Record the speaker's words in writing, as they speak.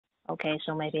Okay,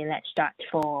 so maybe let's start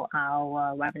for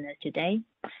our webinar today.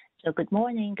 So good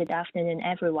morning, good afternoon,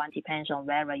 everyone, depends on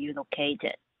where you're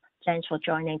located. Thanks for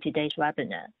joining today's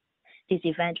webinar. This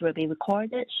event will be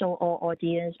recorded, so all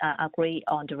audience agree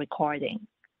on the recording.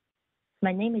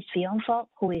 My name is Fion Fogg,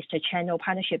 who is the Channel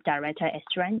Partnership Director at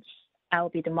Strands. I will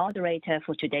be the moderator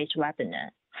for today's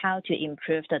webinar, How to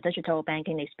Improve the Digital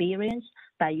Banking Experience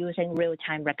by Using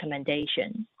Real-Time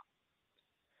Recommendations.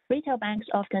 Retail banks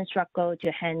often struggle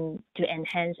to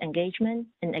enhance engagement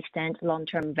and extend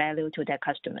long-term value to their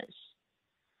customers.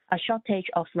 A shortage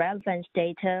of relevance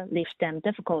data leaves them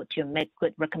difficult to make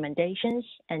good recommendations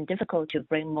and difficult to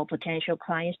bring more potential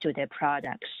clients to their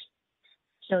products.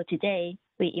 So today,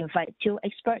 we invite two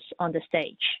experts on the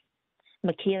stage,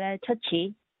 Michele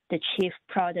Tucci, the Chief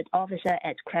Product Officer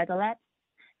at Credolab,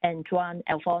 and Juan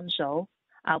Alfonso,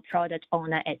 our Product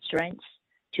Owner at Strands,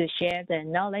 to share their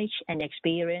knowledge and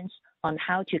experience on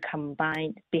how to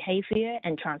combine behavior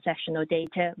and transactional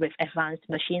data with advanced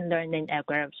machine learning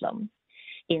algorithms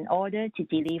in order to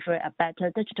deliver a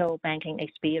better digital banking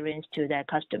experience to their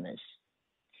customers.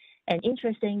 An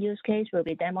interesting use case will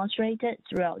be demonstrated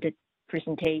throughout the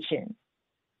presentation.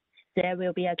 There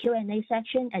will be a Q&A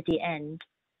section at the end,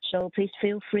 so please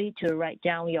feel free to write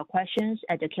down your questions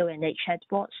at the Q&A chat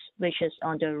box, which is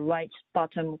on the right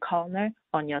bottom corner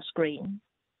on your screen.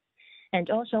 And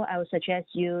also, I would suggest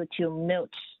you to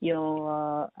mute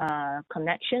your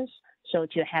connections so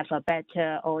to have a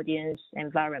better audience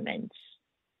environment.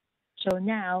 So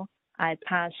now I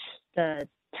pass the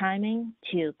timing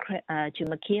to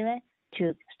Michele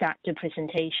to start the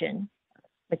presentation.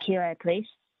 Michele, please.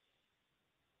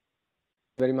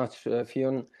 Very much,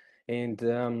 Fion,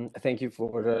 and thank you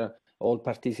for all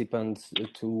participants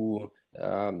to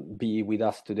be with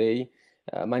us today.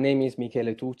 My name is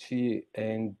Michele Tucci,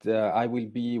 and I will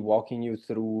be walking you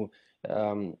through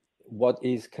what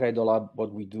is credolab,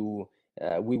 what we do.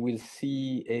 We will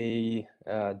see a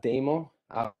demo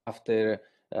after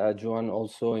Joan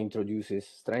also introduces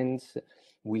Strands.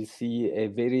 We'll see a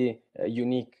very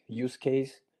unique use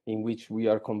case in which we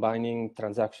are combining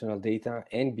transactional data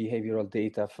and behavioral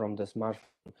data from the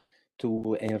smartphone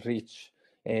to enrich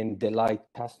and delight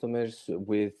customers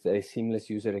with a seamless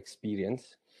user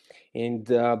experience. And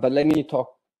but let me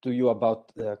talk to you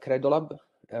about credolab.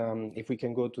 If we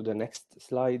can go to the next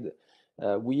slide.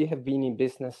 We have been in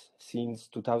business since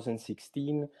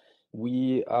 2016.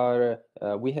 We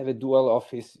have a dual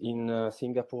office in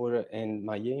Singapore and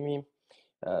Miami.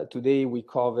 Today we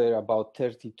cover about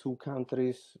 32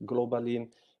 countries globally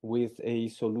with a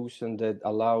solution that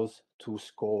allows to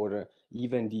score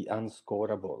even the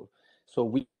unscorable. So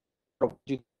we provide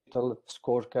digital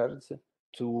scorecards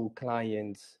to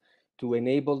clients to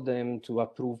enable them to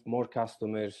approve more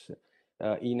customers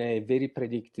in a very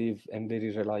predictive and very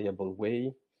reliable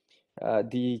way.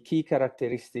 The key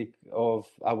characteristic of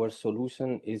our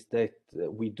solution is that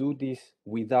we do this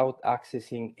without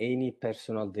accessing any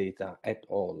personal data at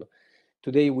all.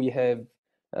 Today we have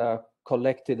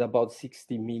collected about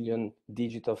 60 million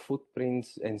digital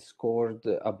footprints and scored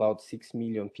about 6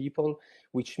 million people,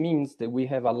 which means that we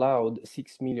have allowed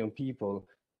 6 million people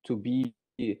to be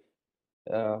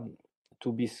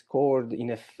scored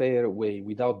in a fair way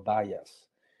without bias,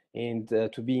 and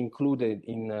to be included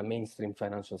in mainstream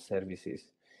financial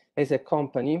services. As a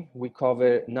company, we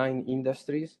cover 9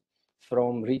 industries,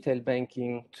 from retail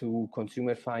banking to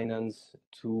consumer finance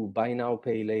to buy now,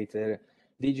 pay later,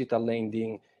 digital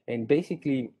lending, and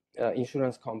basically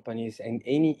insurance companies and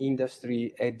any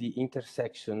industry at the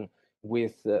intersection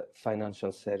with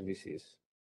financial services.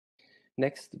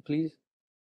 Next, please.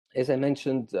 As I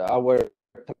mentioned, our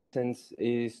presence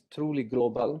is truly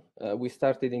global. We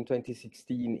started in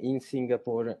 2016 in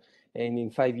Singapore, and in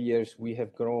 5 years we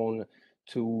have grown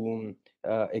to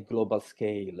a global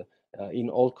scale in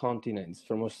all continents,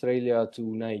 from Australia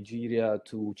to Nigeria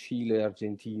to Chile,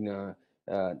 Argentina,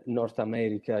 North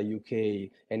America,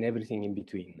 UK, and everything in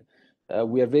between.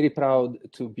 We are very proud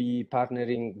to be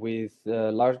partnering with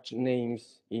large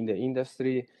names in the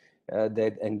industry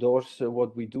that endorse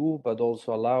what we do, but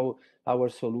also allow our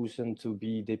solution to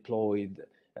be deployed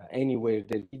anywhere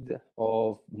the need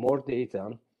of more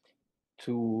data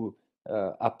to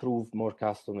approve more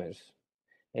customers.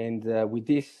 And with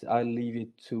this, I'll leave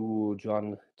it to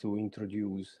Juan to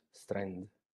introduce Strand.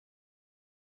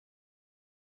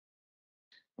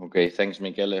 Okay, thanks,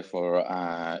 Michele, for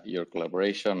your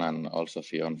collaboration, and also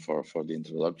Fion for the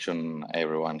introduction,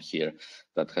 everyone here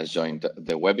that has joined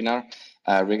the webinar.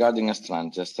 Regarding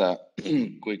Strand, just a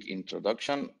quick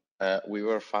introduction. We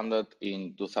were founded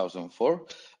in 2004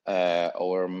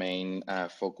 our main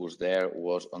focus there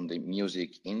was on the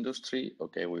music industry.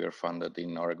 Okay, we were founded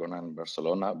in Oregon and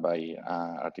Barcelona by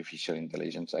artificial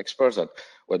intelligence experts. That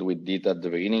what we did at the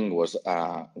beginning was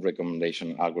a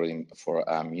recommendation algorithm for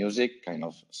music, kind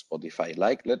of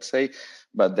Spotify-like, let's say.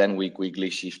 But then we quickly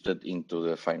shifted into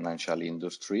the financial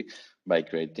industry by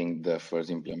creating the first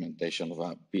implementation of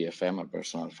a PFM, a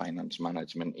personal finance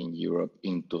management in Europe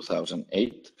in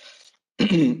 2008.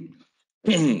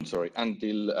 Sorry,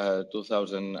 until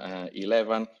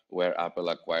 2011, where Apple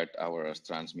acquired our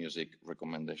Strands music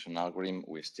recommendation algorithm.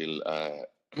 We still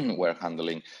were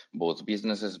handling both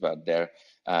businesses, but there,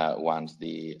 once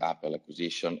the Apple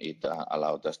acquisition, it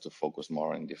allowed us to focus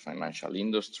more in the financial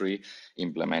industry,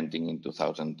 implementing in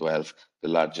 2012 the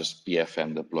largest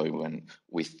PFM deployment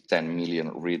with 10 million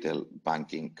retail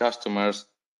banking customers.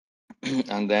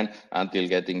 And then until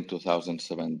getting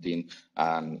 2017,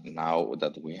 and now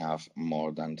that we have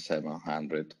more than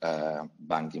 700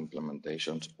 bank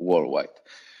implementations worldwide.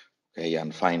 Okay,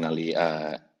 and finally,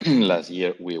 last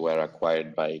year we were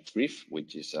acquired by Griff,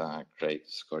 which is a credit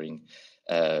scoring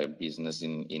business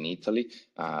in Italy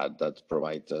that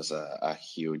provides us a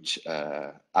huge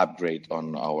upgrade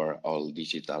on our all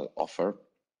digital offer.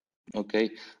 Okay,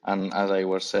 and as I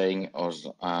was saying,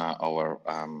 our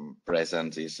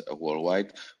presence is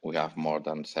worldwide. We have more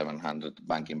than 700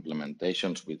 bank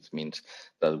implementations, which means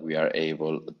that we are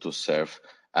able to serve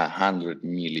 100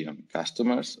 million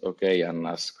customers. Okay, and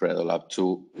as credolab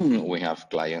too, we have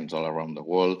clients all around the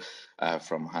world,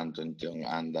 from Huntington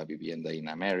and BBVA in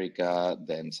America,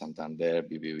 then Santander,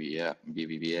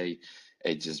 BBVA,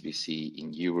 HSBC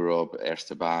in Europe,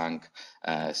 Erste Bank,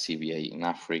 CBA in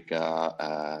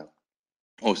Africa,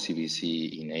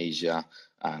 OCBC in Asia,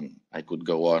 and I could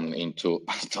go on into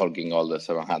talking all the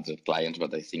 700 clients,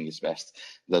 but I think it's best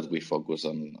that we focus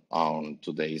on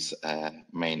today's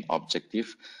main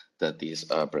objective, that is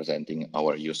presenting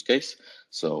our use case.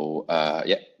 So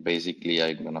yeah, basically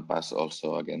I'm gonna pass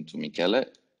also again to Michele.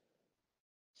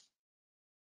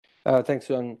 Thanks,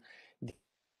 Juan. The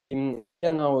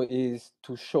idea now is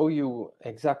to show you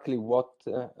exactly what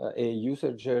a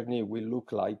user journey will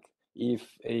look like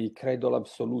if a credolab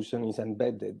solution is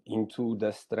embedded into the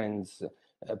Strands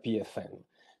PFM.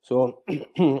 So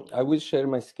I will share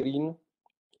my screen.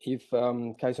 If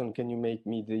Kaison, can you make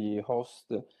me the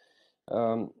host?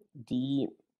 I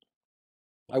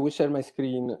will share my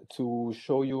screen to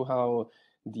show you how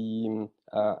the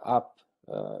app,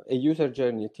 a user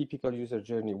journey, a typical user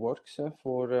journey works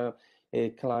for a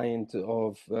client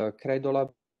of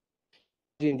credolab.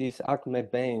 In this Acme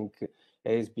Bank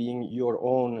as being your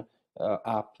own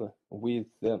app with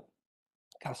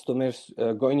customers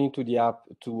going into the app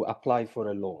to apply for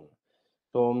a loan.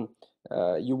 So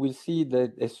you will see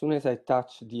that as soon as I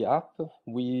touch the app,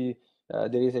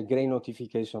 there is a gray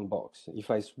notification box. If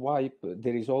I swipe,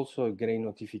 there is also a gray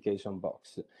notification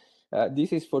box.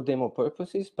 This is for demo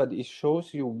purposes, but it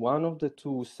shows you one of the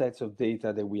two sets of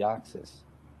data that we access.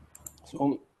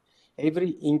 So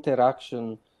every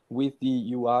interaction with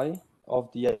the UI of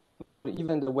the app, or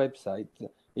even the website,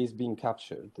 is being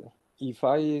captured. If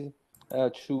I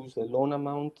choose a loan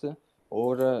amount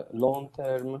or a loan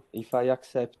term, if I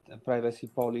accept a privacy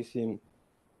policy,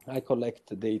 I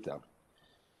collect data.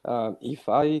 If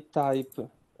I type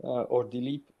or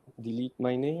delete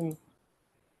my name,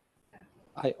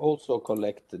 I also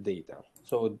collect data.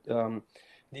 So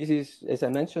this is, as I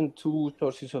mentioned, two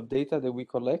sources of data that we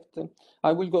collect.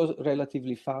 I will go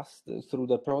relatively fast through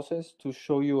the process to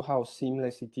show you how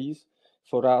seamless it is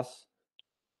for us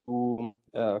to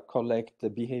collect the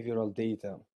behavioral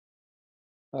data.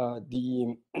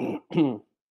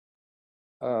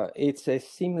 It's a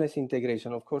seamless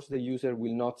integration. Of course, the user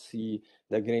will not see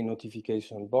the gray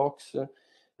notification box.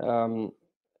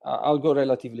 I'll go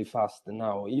relatively fast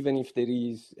now. Even if there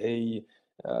is a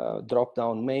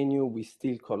drop-down menu, we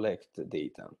still collect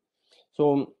data.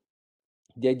 So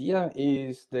the idea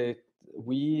is that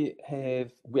we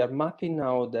are mapping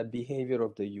now the behavior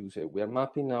of the user. We are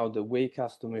mapping now the way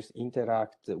customers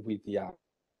interact with the app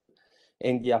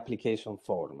and the application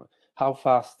form, how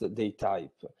fast they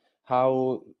type,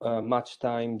 how much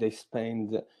time they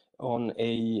spend on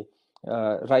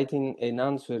writing an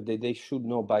answer that they should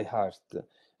know by heart,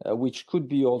 which could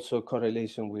be also a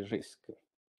correlation with risk,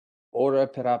 or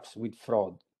perhaps with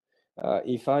fraud.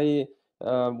 If I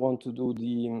want to do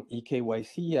the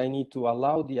eKYC, I need to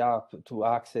allow the app to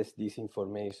access this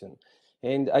information.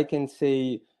 And I can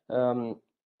say,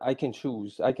 I can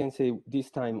choose, I can say this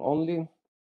time only,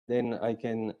 then I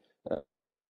can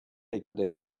take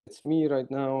that's me right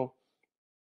now.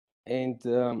 And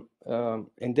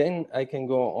then I can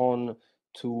go on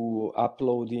to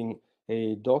uploading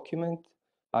a document.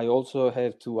 I also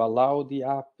have to allow the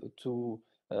app to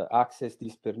access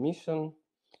this permission,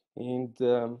 and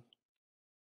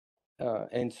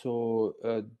so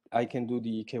I can do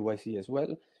the KYC as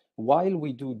well. While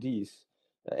we do this,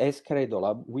 as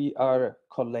credolab, we are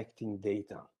collecting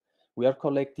data. We are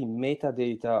collecting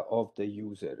metadata of the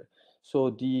user. So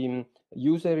the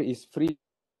user is free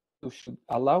to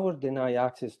allow or deny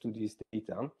access to this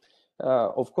data.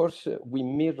 Of course, we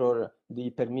mirror the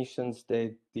permissions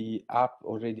that the app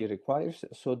already requires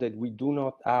so that we do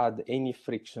not add any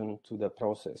friction to the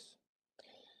process.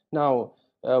 Now,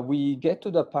 we get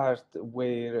to the part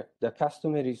where the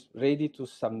customer is ready to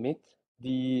submit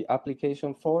the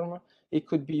application form. It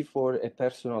could be for a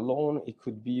personal loan, it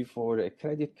could be for a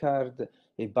credit card,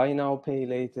 a buy now, pay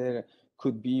later,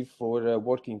 could be for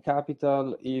working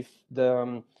capital if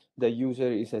the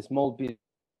user is a small business.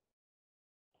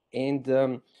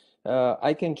 And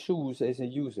I can choose as a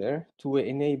user to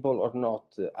enable or not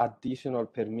additional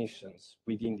permissions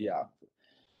within the app.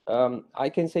 I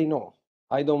can say no,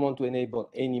 I don't want to enable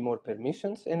any more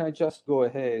permissions, and I just go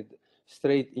ahead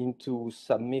straight into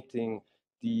submitting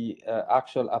the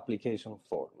actual application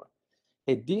form.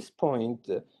 At this point,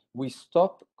 we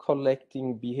stop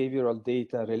collecting behavioral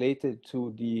data related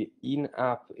to the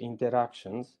in-app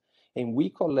interactions, and we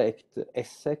collect a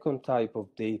second type of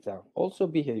data, also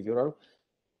behavioral,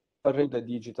 but the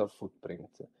digital footprint.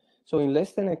 So in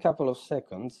less than a couple of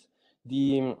seconds,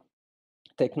 the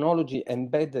technology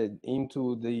embedded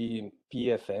into the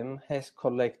PFM has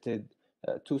collected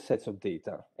two sets of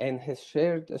data and has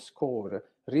shared a score,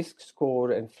 risk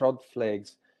score and fraud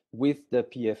flags with the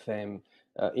PFM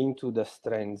into the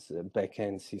Strands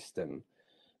backend system.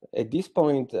 At this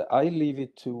point, I leave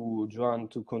it to Joan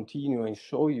to continue and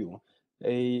show you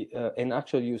an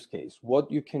actual use case,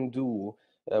 what you can do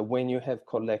when you have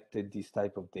collected this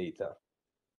type of data.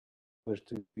 Over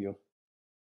to you.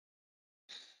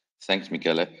 Thanks,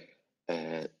 Michele.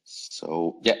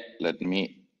 So yeah, let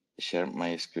me share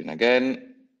my screen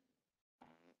again.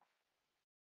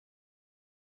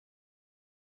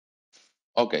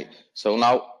 Okay, so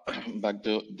now back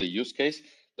to the use case.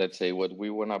 Let's say what we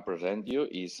want to present you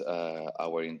is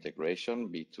our integration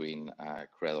between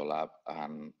credolab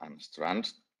and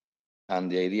Strands. And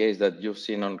the idea is that you've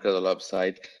seen on credolab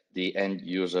side the end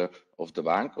user of the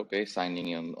bank, okay, signing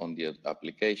in on the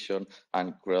application,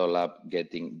 and credolab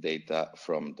getting data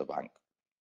from the bank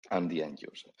and the end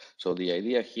user. So the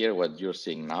idea here, what you're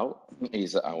seeing now,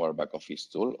 is our back office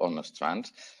tool on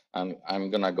Strands. And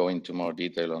I'm gonna go into more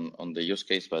detail on the use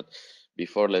case, but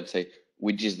before, let's say,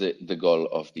 which is the goal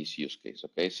of this use case,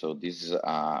 okay? So this is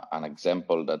an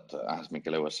example that, as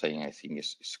Michele was saying, I think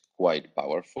is quite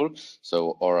powerful.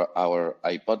 So our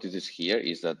hypothesis here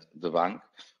is that the bank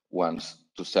wants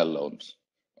to sell loans,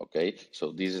 okay?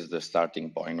 So this is the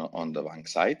starting point on the bank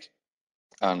side.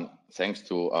 And thanks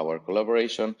to our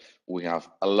collaboration, we have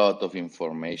a lot of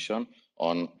information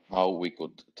on how we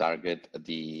could target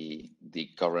the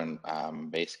current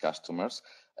base customers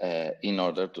in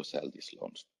order to sell these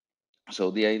loans. So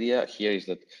the idea here is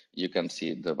that you can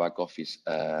see the back office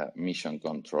mission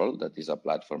control. That is a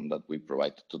platform that we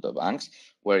provide to the banks,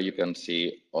 where you can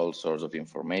see all sorts of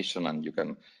information, and you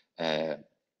can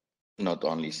not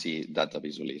only see data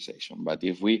visualization. But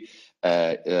if we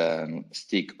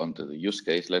stick onto the use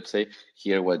case, let's say,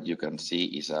 here what you can see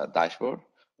is a dashboard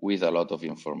with a lot of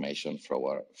information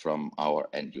from our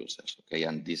end users, okay?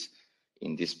 And this,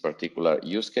 in this particular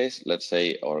use case, let's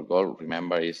say our goal,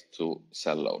 remember, is to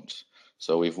sell loans.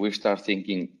 So if we start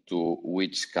thinking to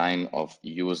which kind of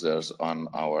users on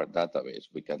our database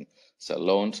we can sell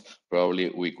loans,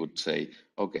 probably we could say,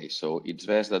 okay, so it's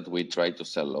best that we try to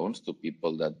sell loans to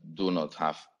people that do not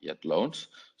have yet loans.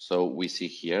 So we see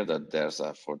here that there's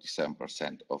a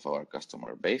 47% of our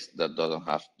customer base that doesn't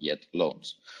have yet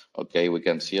loans. Okay, we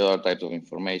can see other types of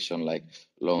information like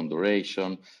loan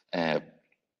duration,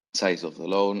 size of the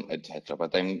loan, etc.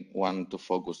 But I want to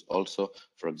focus also,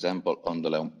 for example, on the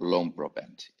loan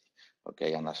propensity.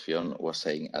 Okay, and as Fionn was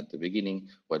saying at the beginning,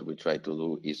 what we try to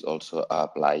do is also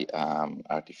apply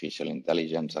artificial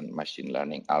intelligence and machine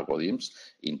learning algorithms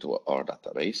into our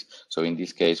database. So in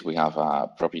this case, we have a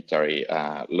proprietary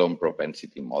loan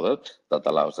propensity model that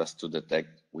allows us to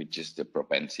detect which is the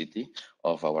propensity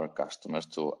of our customers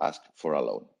to ask for a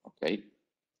loan. Okay.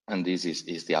 And this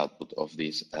is the output of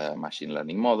this machine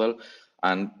learning model.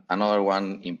 And another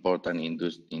one important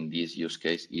in this use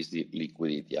case is the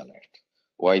liquidity alert.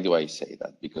 Why do I say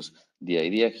that? Because the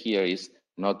idea here is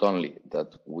not only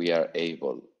that we are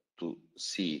able to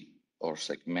see or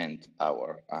segment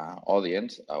our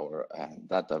audience, our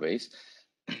database,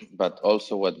 but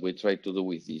also what we try to do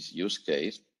with this use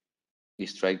case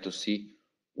is try to see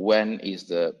when is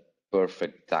the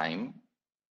perfect time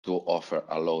to offer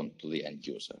a loan to the end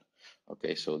user.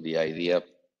 Okay, so the idea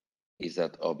is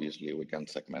that obviously we can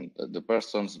segment the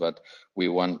persons, but we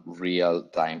want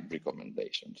real-time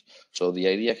recommendations. So the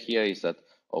idea here is that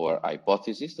our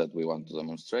hypothesis that we want to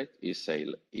demonstrate is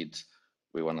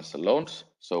we want to sell loans.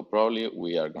 So probably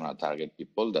we are going to target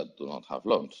people that do not have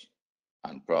loans.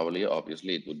 And probably,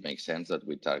 obviously, it would make sense that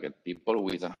we target people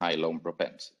with a high loan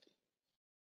propensity.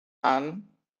 And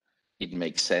it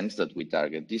makes sense that we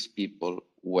target these people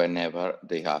whenever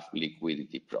they have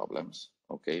liquidity problems,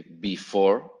 okay,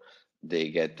 before they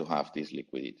get to have these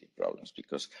liquidity problems,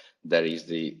 because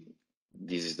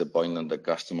this is the point on the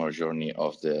customer journey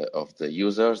of the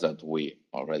users that we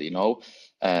already know,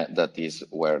 that is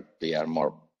where they are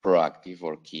more proactive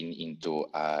or keen into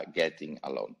getting a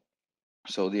loan.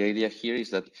 So the idea here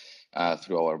is that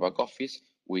through our back office,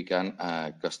 we can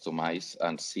customize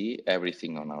and see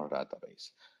everything on our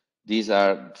database. These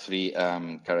are three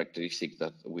characteristics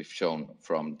that we've shown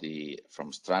from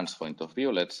Strands' point of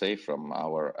view, let's say, from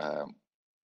our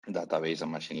database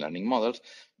and machine learning models.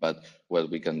 But what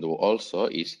we can do also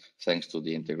is, thanks to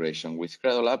the integration with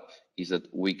credolab, is that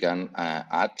we can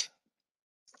add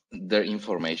their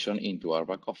information into our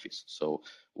back office. So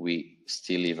we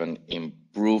still even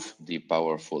improve the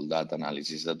powerful data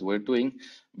analysis that we're doing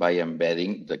by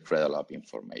embedding the credolab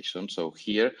information. So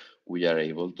here we are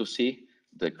able to see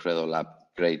the credolab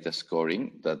credit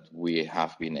scoring that we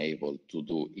have been able to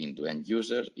do into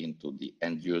the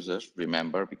end users,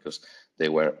 remember, because they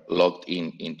were logged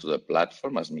into the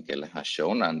platform, as Michele has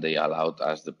shown, and they allowed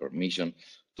us the permission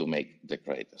to make the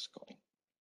credit scoring.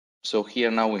 So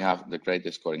here now we have the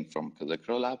credit scoring from the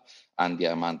credolab and the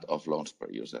amount of loans per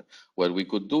user. What we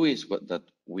could do is that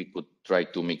we could try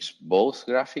to mix both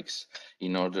graphics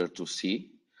in order to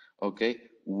see, okay,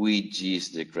 which is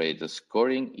the credit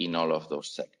scoring in all of those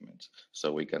segments.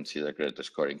 So we can see the credit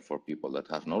scoring for people that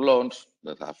have no loans,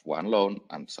 that have one loan,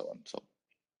 and so on. So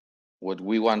what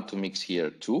we want to mix here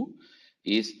too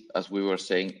is, as we were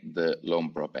saying, the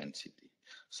loan propensity.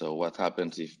 So what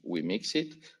happens if we mix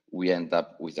it? We end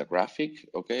up with a graphic,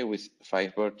 okay, with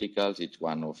 5 verticals, each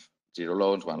one of 0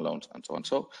 loans, 1 loans, and so on.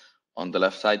 So on the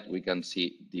left side, we can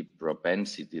see the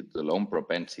propensity, the loan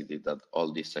propensity that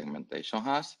all this segmentation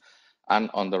has. And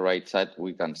on the right side,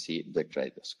 we can see the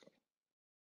credit score.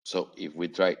 So if we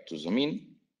try to zoom in,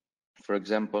 for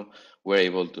example, we're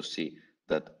able to see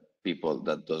that people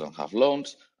that doesn't have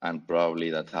loans and probably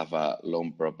that have a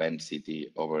loan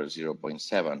propensity over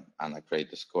 0.7 and a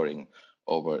credit scoring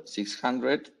over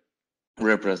 600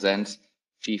 represents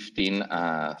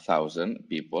 15,000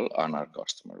 people on our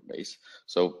customer base.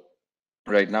 So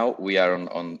right now we are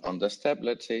on the step,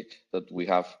 let's say, that we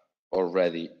have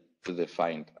already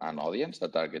predefined an audience, a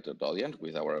targeted audience,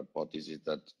 with our hypothesis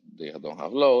that they don't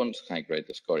have loans, high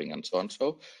credit scoring, and so on.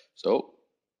 So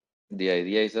the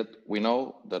idea is that we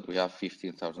know that we have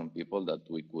 15,000 people that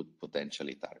we could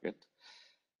potentially target.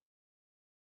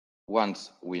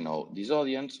 Once we know this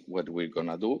audience, what we're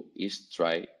gonna do is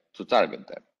try to target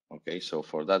them. Okay, so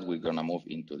for that, we're gonna move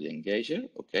into the engager,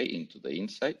 okay, into the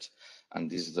insights. And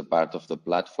this is the part of the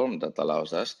platform that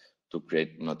allows us to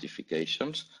create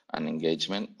notifications and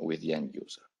engagement with the end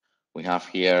user. We have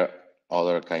here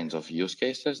other kinds of use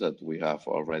cases that we have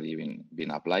already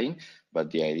been applying, but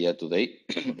the idea today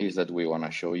is that we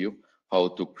wanna show you how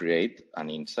to create an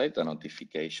insight, a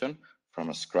notification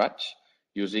from scratch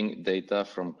using data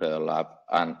from credolab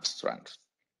and Strands,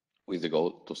 with the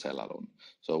goal to sell a loan.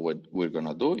 So what we're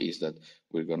gonna do is that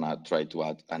we're gonna try to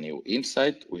add a new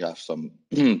insight. We have some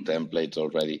templates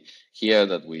already here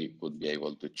that we would be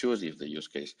able to choose if the use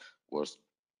case was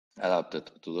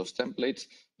adapted to those templates,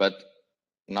 but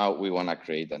now we wanna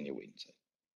create a new insight.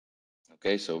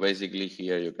 Okay, so basically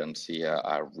here you can see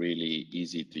a really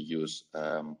easy to use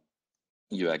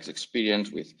UX experience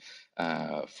with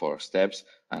 4 steps,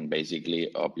 and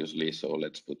basically, obviously, so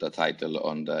let's put a title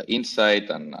on the insight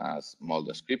and a small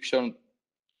description.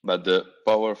 But the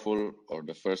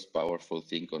first powerful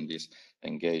thing on this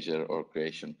engager or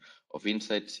creation of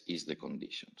insights is the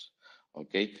conditions.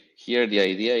 Okay, here the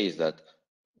idea is that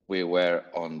we were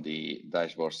on the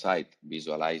dashboard side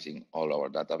visualizing all our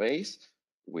database.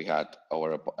 We had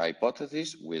our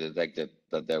hypothesis. We detected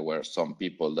that there were some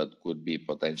people that could be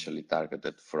potentially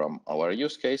targeted from our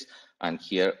use case. And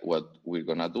here, what we're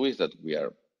gonna do is that we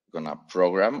are gonna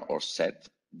program or set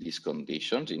these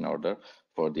conditions in order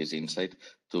for this insight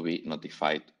to be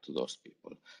notified to those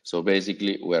people. So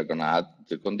basically, we're gonna add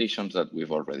the conditions that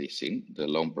we've already seen: the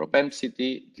loan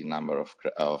propensity, the number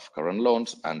of current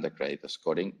loans, and the credit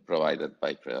scoring provided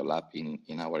by credolab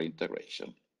in our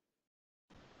integration.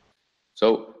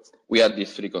 So we add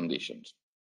these three conditions.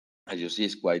 As you see,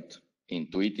 it's quite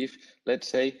intuitive, let's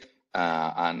say.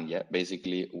 And yeah,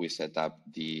 basically we set up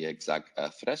the exact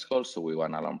threshold. So we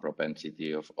want a loan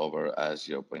propensity of over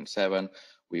 0.7.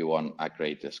 We want a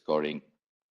credit scoring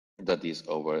that is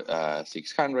over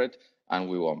 600, and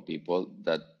we want people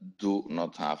that do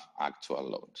not have actual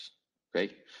loans.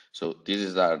 Okay, so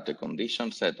these are the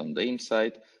conditions set on the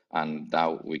inside, and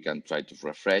now we can try to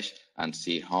refresh and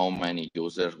see how many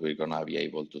users we're gonna be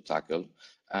able to tackle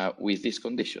with this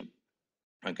condition.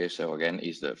 Okay, so again,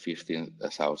 is the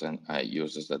 15,000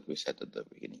 users that we set at the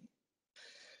beginning.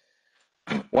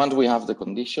 Once we have the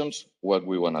conditions, what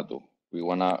we want to do? We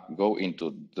want to go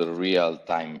into the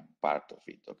real-time part of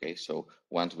it, okay? So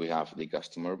once we have the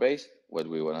customer base, what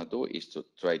we want to do is to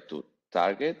try to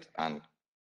target and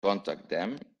contact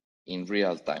them in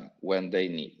real time when they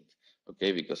need it,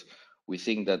 okay? Because we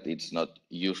think that it's not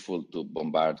useful to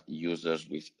bombard users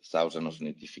with thousands of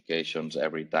notifications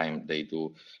every time they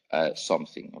do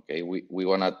something, okay? We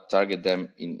want to target them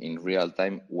in real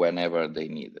time whenever they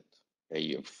need it.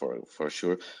 Okay? For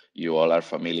sure, you all are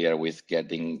familiar with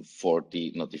getting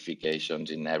 40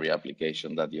 notifications in every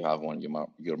application that you have on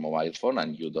your mobile phone,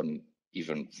 and you don't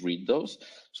even read those.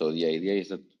 So the idea is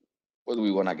that what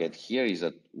we want to get here is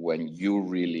that when you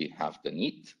really have the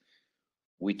need,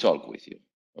 we talk with you,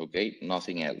 okay?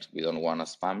 Nothing else. We don't want to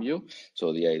spam you.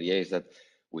 So the idea is that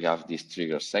we have this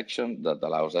trigger section that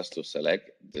allows us to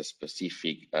select the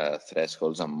specific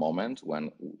thresholds and moments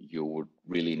when you would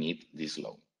really need this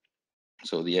loan.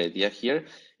 So the idea here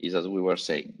is, as we were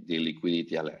saying, the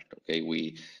liquidity alert, okay?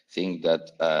 We think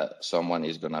that someone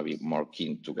is going to be more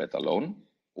keen to get a loan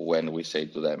when we say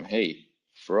to them, hey,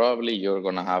 probably you're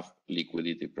going to have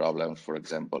liquidity problems, for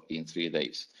example, in 3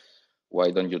 days.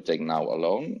 Why don't you take now a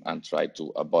loan and try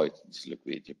to avoid these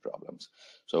liquidity problems?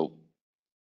 So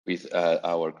with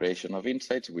our creation of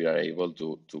insights, we are able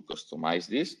to customize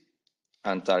this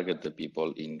and target the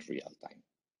people in real time.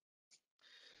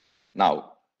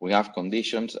 Now, we have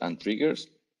conditions and triggers,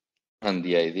 and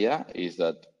the idea is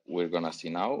that we're going to see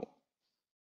now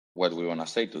what we want to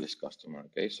say to this customer,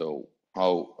 okay? So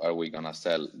how are we going to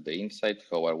sell the insight?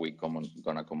 How are we going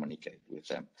to communicate with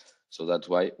them? So that's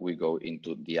why we go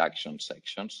into the action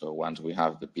section. So once we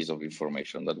have the piece of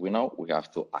information that we know, we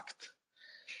have to act.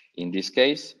 In this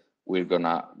case, we're going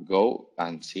to go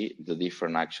and see the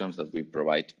different actions that we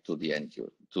provide to the end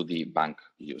user, to the bank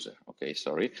user, okay,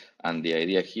 sorry. And the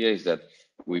idea here is that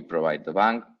we provide the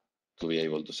bank to be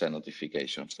able to send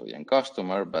notifications to the end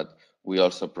customer, but we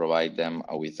also provide them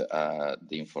with the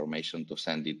information to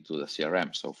send it to the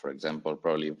CRM. So for example,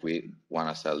 probably if we want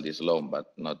to sell this loan,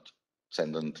 but not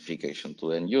send a notification to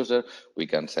the end user, we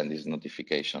can send this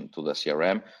notification to the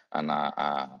CRM, and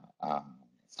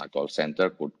a call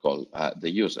center could call the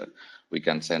user. We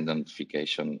can send a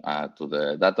notification to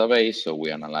the database, so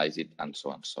we analyze it and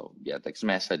so on. So via text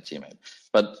message, email.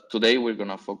 But today we're going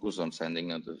to focus on sending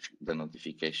the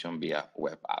notification via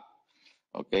web app.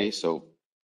 Okay, so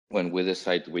when we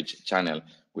decide which channel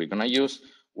we're going to use,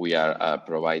 we are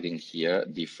providing here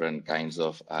different kinds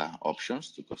of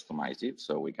options to customize it.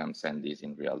 So we can send this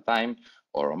in real time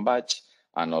or on batch,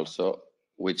 and also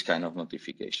which kind of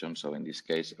notification. So in this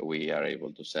case, we are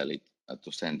able to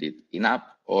send it in app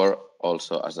or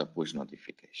also as a push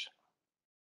notification.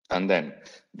 And then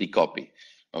the copy.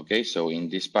 Okay, so in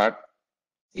this part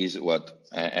is what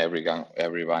every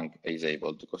bank is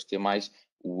able to customize.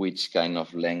 Which kind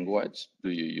of language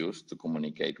do you use to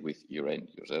communicate with your end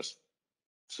users?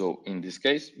 So in this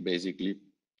case, basically,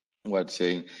 what's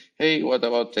saying, hey, what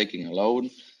about taking a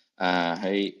loan?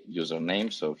 Hey,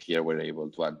 username. So here we're able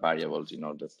to add variables in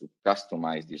order to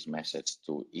customize this message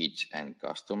to each end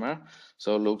customer.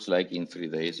 So it looks like in 3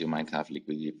 days you might have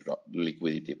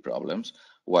liquidity problems.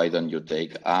 Why don't you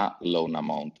take a loan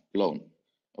amount loan?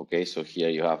 Okay, so here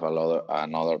you have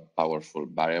another powerful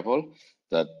variable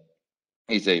that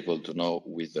is able to know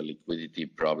with the liquidity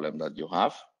problem that you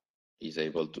have, is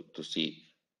able to see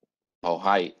how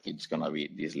high it's going to be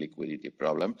this liquidity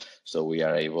problem. So we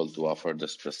are able to offer the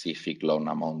specific loan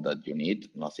amount that you need,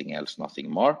 nothing else, nothing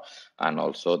more, and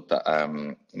also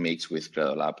mix with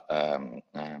credolab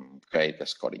credit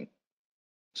scoring.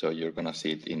 So you're going to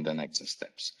see it in the next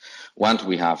steps. Once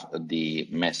we have the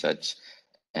message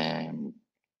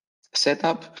set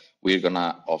up, we're going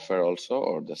to offer also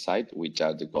or decide which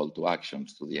are the call to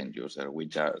actions to the end user,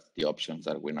 which are the options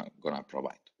that we're not going to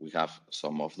provide. We have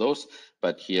some of those,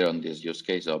 but here on this use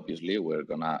case, obviously, we're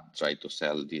going to try to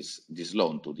sell this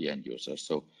loan to the end user.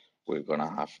 So we're going to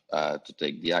have to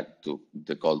take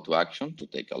the call to action to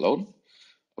take a loan.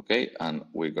 Okay, and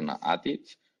we're going to add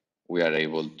it. we are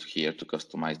able to here to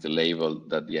customize the label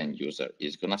that the end user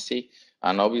is gonna see.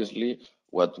 And obviously,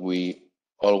 what we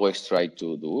always try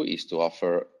to do is to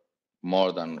offer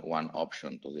more than one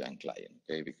option to the end client,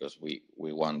 okay? Because we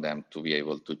want them to be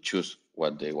able to choose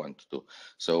what they want to do.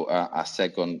 So a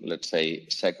second, let's say,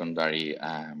 secondary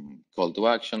call to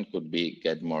action could be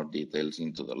get more details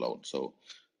into the loan. So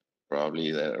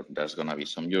probably there's going to be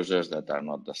some users that are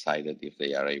not decided if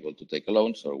they are able to take a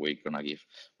loan, so we're going to give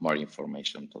more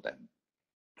information to them.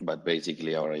 But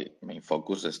basically, our main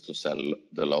focus is to sell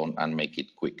the loan and make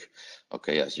it quick,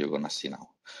 okay, as you're going to see now.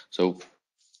 So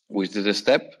with this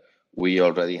step, we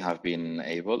already have been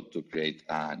able to create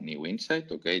a new insight,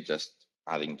 okay, just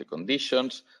adding the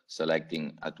conditions,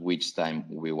 selecting at which time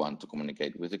we want to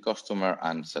communicate with the customer,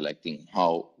 and selecting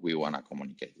how we want to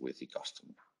communicate with the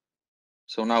customer.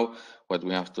 So now what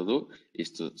we have to do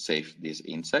is to save this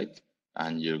insight,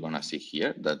 and you're going to see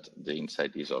here that the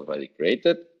insight is already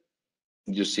created.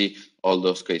 You see all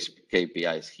those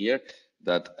KPIs here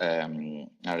that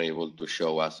are able to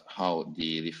show us how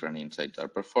the different insights are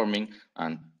performing.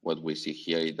 And what we see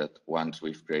here is that once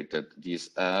we've created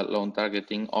this loan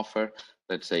targeting offer,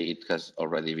 let's say it has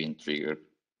already been triggered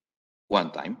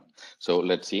one time. So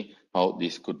let's see how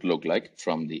this could look like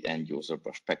from the end user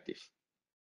perspective.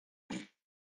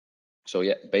 So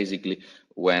yeah, basically,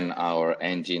 when our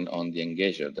engine on the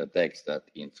engager detects that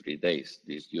in 3 days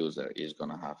this user is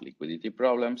going to have liquidity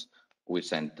problems, we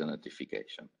send the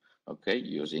notification, okay,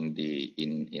 using the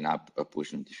in-app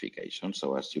push notification.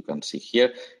 So as you can see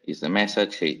here is the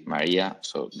message, hey, Maria,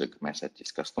 so the message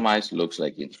is customized, looks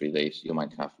like in 3 days you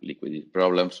might have liquidity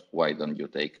problems, why don't you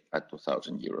take a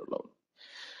 2,000 euro loan?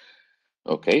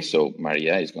 Okay, so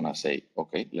Maria is going to say,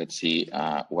 okay, let's see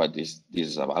what this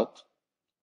is about.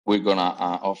 We're gonna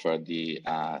offer the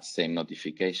same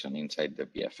notification inside the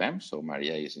PFM. So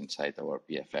Maria is inside our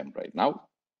PFM right now,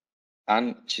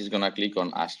 and she's gonna click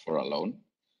on ask for a loan.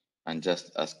 And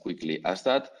just as quickly as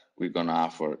that, we're gonna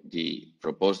offer the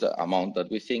proposed amount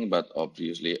that we think, but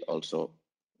obviously also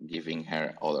giving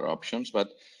her other options,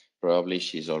 but probably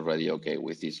she's already okay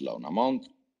with this loan amount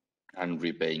and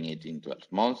repaying it in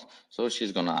 12 months. So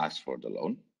she's gonna ask for the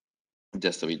loan.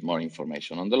 Just a bit more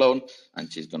information on the loan,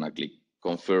 and she's gonna click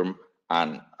confirm.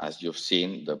 And as you've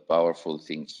seen, the powerful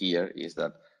thing here is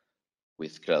that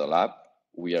with credolab,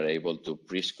 we are able to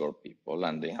pre-score people,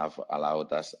 and they have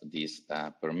allowed us this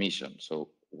permission.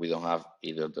 So we don't have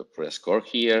either the pre-score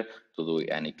here to do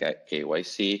any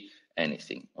KYC,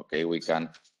 anything. Okay, we can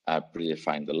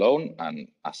predefine the loan and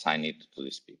assign it to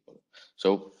these people.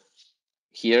 So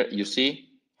here you see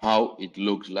how it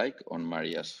looks like on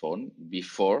Maria's phone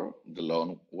before the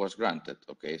loan was granted.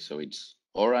 Okay, so it's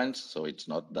orange, so it's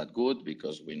not that good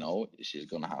because we know she's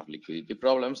gonna have liquidity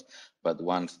problems. But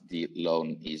once the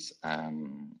loan is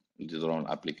the loan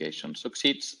application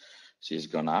succeeds, she's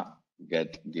gonna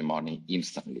get the money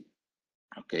instantly.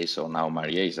 Okay, so now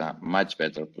Maria is a much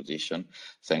better position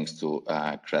thanks to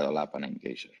credolab and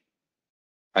engager.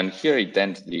 And here it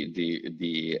ends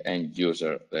the end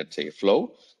user, let's say,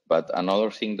 flow. But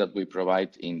another thing that we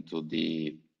provide into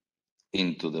the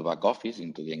back office,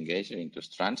 into the engager, into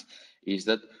Strands, is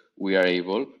that we are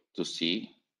able to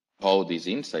see how this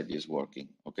insight is working.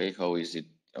 Okay, how is it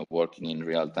working in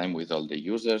real time with all the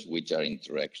users, which are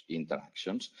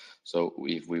interactions. So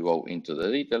if we go into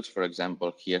the details, for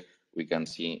example, here we can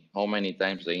see how many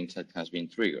times the insight has been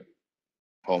triggered,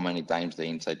 how many times the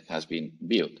insight has been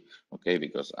viewed. Okay,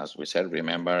 because as we said,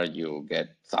 remember, you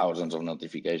get thousands of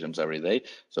notifications every day,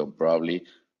 so probably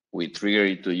we trigger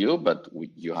it to you, but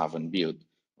you haven't viewed.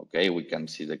 Okay, we can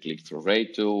see the click-through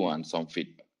rate too and some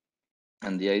feedback.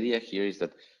 And the idea here is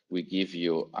that we give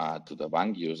you to the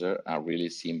bank user a really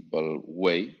simple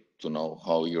way to know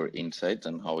how your insights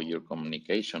and how your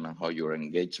communication and how your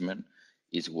engagement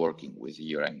is working with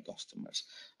your end customers.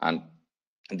 And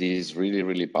this is really,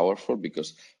 really powerful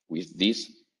because with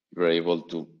this, you're able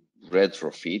to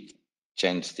retrofit,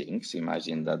 change things.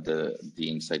 Imagine that the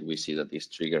insight we see that is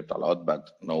triggered a lot,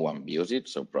 but no one views it.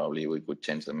 So probably we could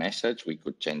change the message. We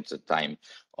could change the time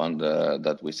on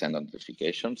that we send a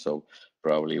notification. So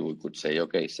probably we could say,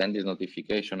 okay, send this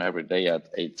notification every day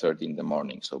at 8:30 in the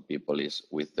morning. So people is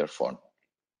with their phone,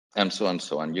 and so on,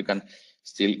 so on. You can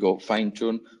still go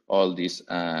fine-tune all these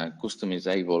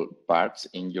customizable parts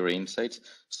in your insights.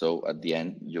 So at the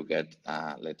end, you get,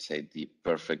 let's say, the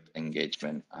perfect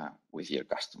engagement with your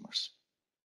customers.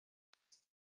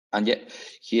 And yeah,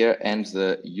 here ends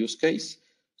the use case.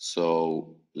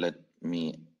 So let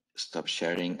me stop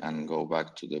sharing and go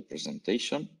back to the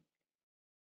presentation,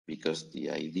 because the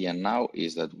idea now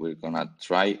is that we're gonna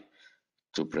try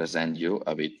to present you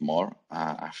a bit more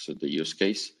after the use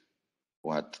case,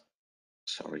 what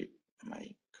sorry, my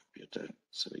computer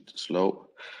is a bit slow.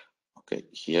 Okay,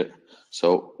 here.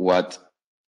 So what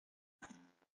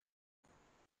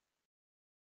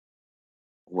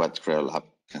credolab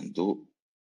can do,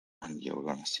 and you're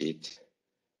gonna see it.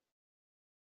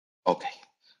 Okay,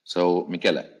 so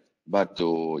Michele, back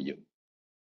to you.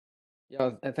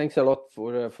 Yeah, thanks a lot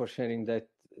for sharing that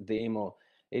demo.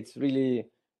 It's really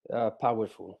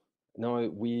powerful. Now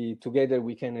together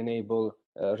we can enable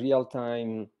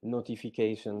real-time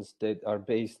notifications that are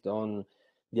based on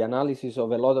the analysis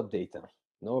of a lot of data,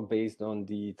 based on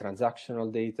the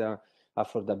transactional data,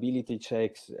 affordability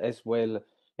checks, as well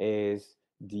as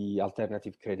the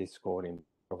alternative credit scoring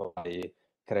provided by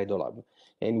credolab.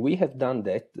 And we have done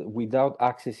that without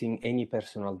accessing any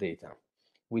personal data,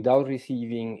 without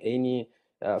receiving any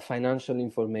financial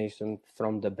information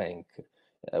from the bank,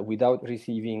 without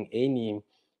receiving any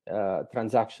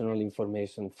transactional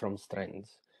information from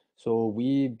Strands. So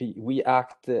we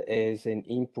act as an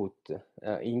input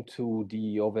into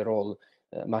the overall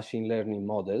machine learning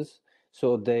models,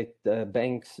 so that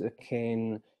banks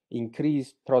can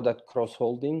increase product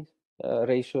cross-holding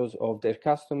ratios of their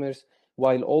customers,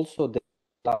 while also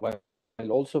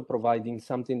providing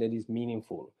something that is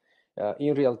meaningful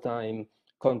in real time,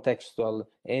 contextual,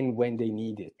 and when they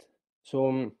need it.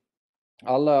 So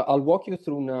I'll walk you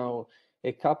through now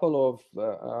a couple of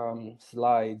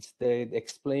slides that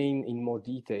explain in more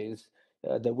details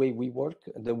the way we work,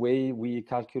 the way we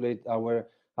calculate our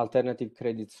alternative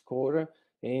credit score,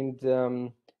 and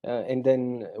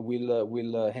then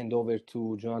we'll hand over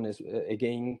to Johannes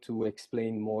again to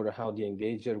explain more how the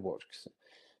engager works.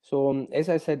 So as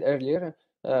I said earlier,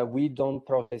 we don't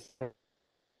process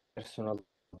personal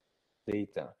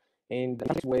data, and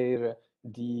that's where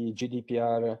the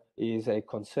GDPR is a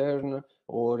concern,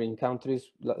 or in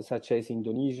countries such as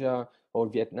Indonesia or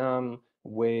Vietnam,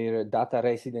 where data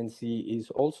residency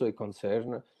is also a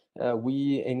concern.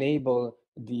 We enable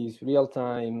this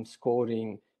real-time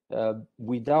scoring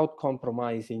without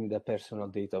compromising the personal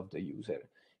data of the user.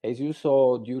 As you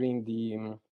saw during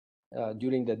the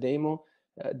demo,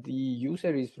 the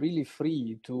user is really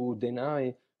free to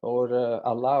deny or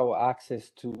allow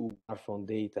access to smartphone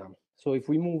data. So if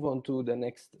we move on to the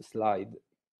next slide,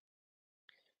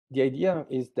 the idea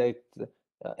is that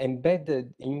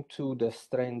embedded into the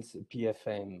Strands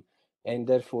PFM, and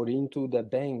therefore into the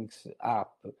bank's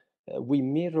app, we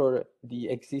mirror the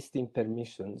existing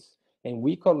permissions, and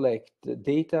we collect the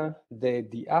data that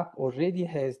the app already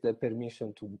has the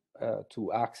permission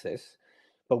to access,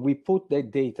 but we put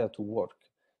that data to work.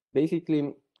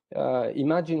 Basically,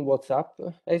 imagine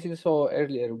WhatsApp, as you saw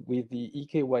earlier with the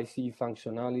eKYC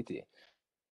functionality.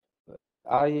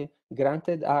 I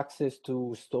granted access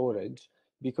to storage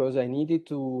because I needed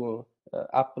to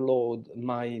upload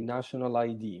my national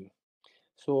ID.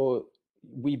 So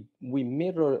we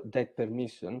mirror that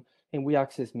permission, and we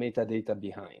access metadata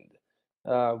behind.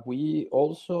 We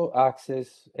also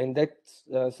access, and that's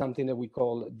something that we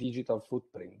call digital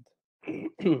footprint.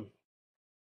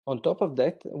 On top of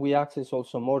that, we access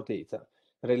also more data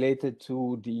related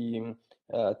to the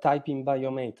typing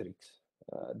biometrics.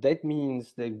 That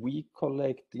means that we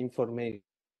collect information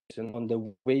on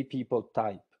the way people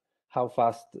type, how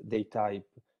fast they type,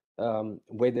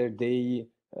 whether they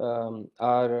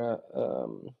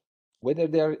whether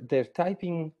their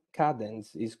typing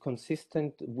cadence is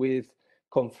consistent with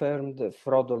confirmed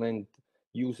fraudulent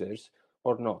users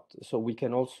or not. So we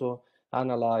can also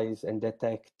analyze and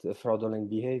detect fraudulent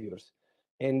behaviors.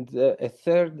 And a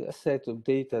third set of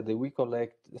data that we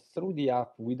collect through the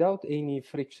app without any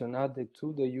friction added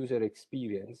to the user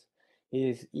experience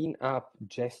is in-app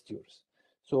gestures.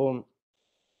 So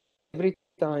every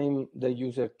time the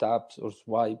user taps or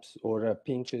swipes or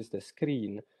pinches the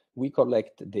screen, we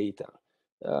collect data.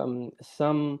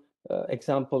 Some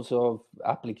examples of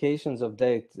applications of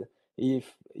that,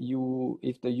 if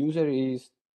the user is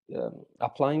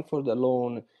applying for the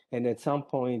loan and at some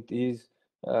point is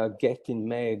getting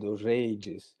mad or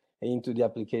rages into the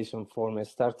application form and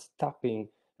starts tapping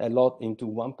a lot into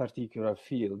one particular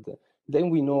field, then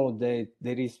we know that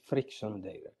there is friction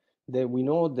there. That we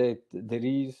know that there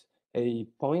is a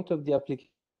point of the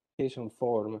application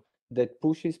form that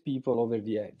pushes people over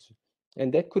the edge,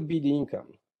 and that could be the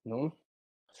income. No,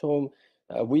 so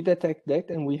we detect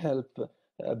that, and we help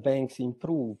banks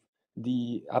improve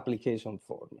the application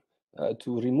form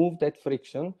to remove that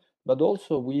friction. But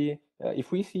also,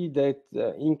 if we see that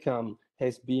income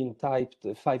has been typed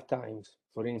 5 times,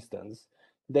 for instance,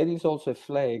 that is also a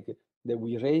flag that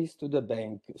we raise to the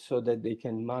bank so that they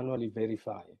can manually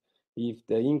verify if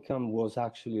the income was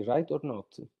actually right or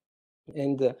not.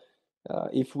 And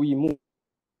if we move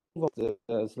on to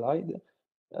the slide,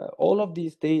 All of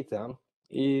this data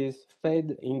is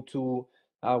fed into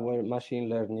our machine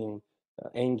learning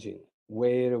engine,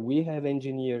 where we have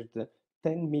engineered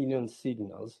 10 million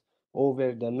signals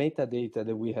over the metadata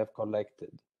that we have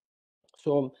collected.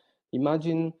 So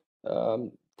imagine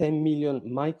 10 million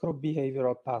micro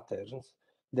behavioral patterns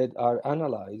that are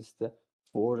analyzed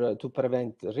for to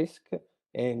prevent risk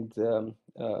and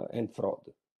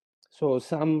fraud. So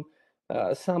some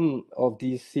of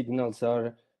these signals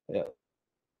are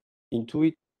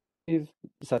intuitive,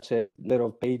 such as number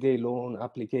of payday loan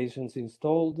applications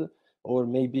installed, or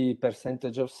maybe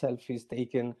percentage of selfies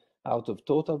taken out of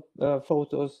total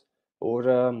photos,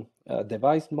 or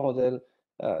device model.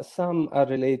 Some are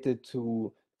related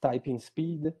to typing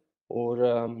speed,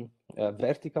 or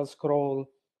vertical scroll,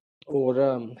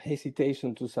 or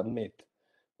hesitation to submit,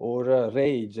 or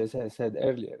rage, as I said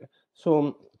earlier.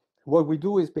 So what we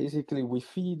do is basically we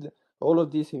feed all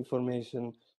of this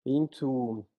information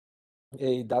into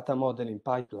a data modeling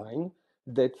pipeline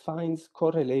that finds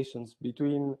correlations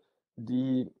between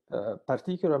the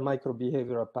particular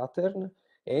microbehavioral pattern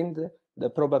and the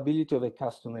probability of a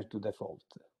customer to default,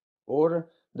 or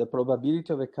the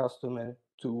probability of a customer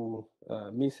to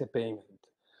miss a payment,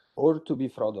 or to be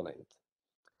fraudulent.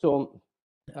 So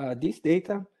this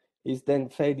data is then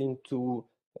fed into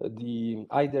the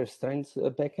either Strands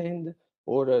backend,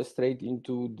 or straight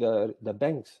into the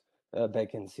bank's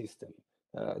backend system.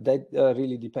 That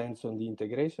really depends on the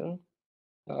integration,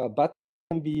 but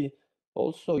can be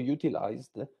also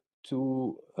utilized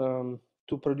to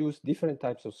produce different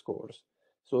types of scores.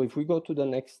 So if we go to the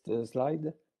next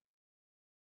slide,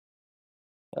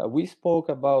 we spoke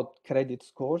about credit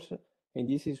scores, and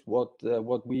this is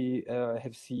what we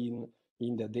have seen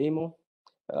in the demo.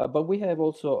 But we have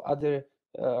also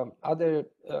other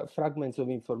fragments of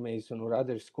information or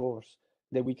other scores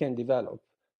that we can develop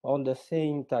on the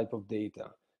same type of data.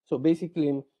 So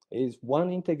basically, is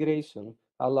one integration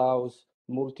allows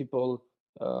multiple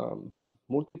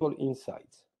multiple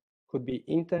insights. Could be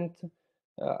intent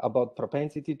about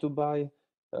propensity to buy,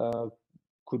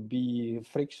 could be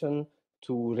friction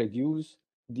to reduce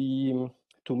the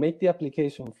to make the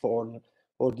application form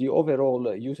or the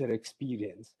overall user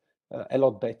experience a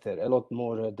lot better, a lot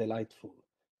more delightful.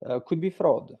 Could be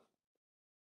fraud.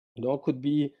 Could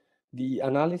be the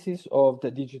analysis of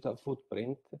the digital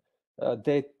footprint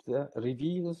that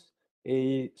reveals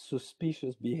a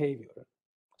suspicious behavior.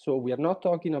 So we are not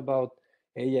talking about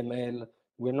AML,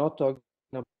 we're not talking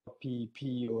about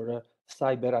PEP or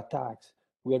cyber attacks.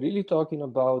 We are really talking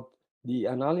about the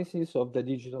analysis of the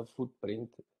digital footprint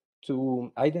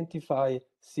to identify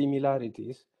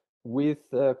similarities with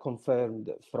confirmed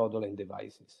fraudulent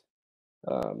devices.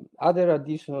 Other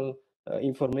additional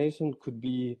information could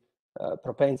be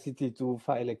propensity to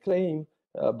file a claim,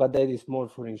 but that is more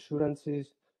for insurances,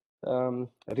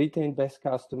 retain best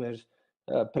customers,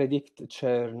 predict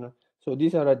churn. So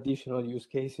these are additional use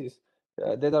cases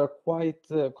that are quite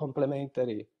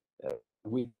complementary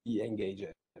with the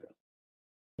engager.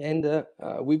 And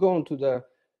we go on to the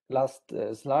last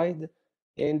slide,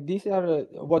 and these are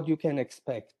what you can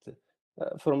expect.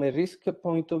 From a risk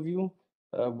point of view,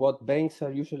 what banks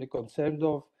are usually concerned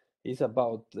of is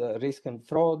about risk and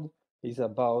fraud, is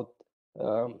about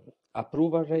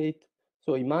approval rate.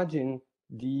 So imagine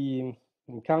the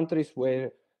countries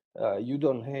where you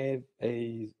don't have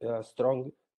a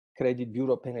strong credit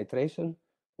bureau penetration,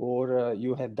 or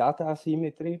you have data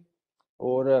asymmetry,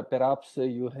 or perhaps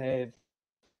you have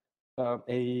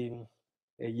a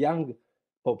young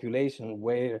population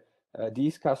where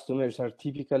these customers are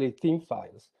typically thin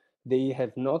files. They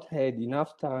have not had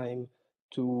enough time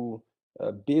to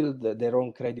build their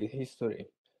own credit history.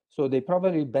 So they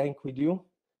probably bank with you.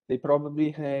 They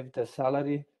probably have the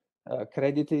salary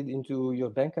credited into your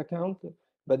bank account,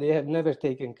 but they have never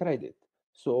taken credit.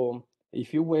 So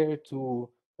if you were to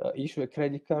issue a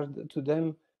credit card to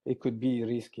them, it could be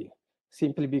risky,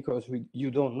 simply because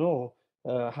you don't know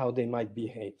how they might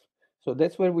behave. So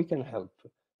that's where we can help.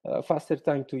 Faster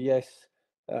time to yes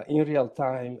in real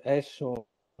time, as shown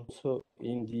also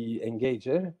in the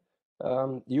engager.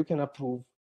 You can approve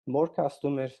more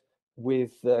customers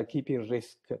with keeping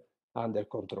risk under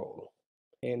control.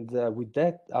 And with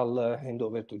that, I'll hand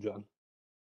over to John.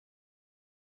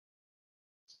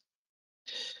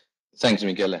 Thanks,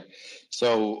 Michele.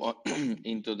 So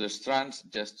into the Strands,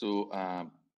 just to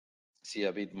see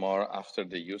a bit more after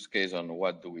the use case on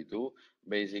what do we do.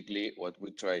 Basically, what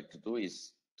we try to do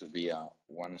is to be a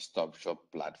one-stop shop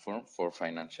platform for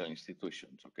financial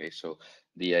institutions. Okay, so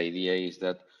the idea is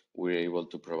that we're able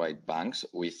to provide banks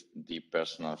with the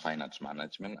personal finance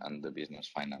management and the business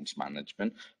finance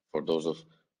management for those of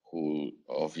who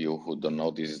of you who don't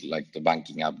know, this is like the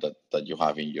banking app that you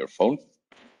have in your phone.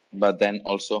 But then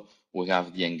also we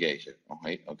have the Engager.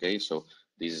 Okay. So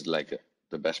this is like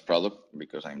the best product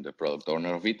because I'm the product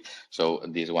owner of it. So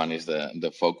this one is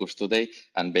the focus today.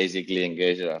 And basically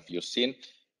Engager, as you've seen,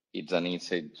 it's an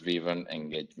insight-driven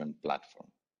engagement platform.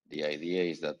 The idea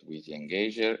is that with the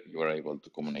Engager, you are able to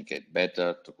communicate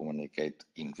better, to communicate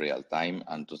in real time,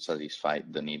 and to satisfy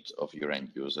the needs of your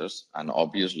end users. And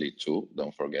obviously, too,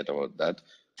 don't forget about that,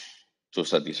 to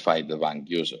satisfy the bank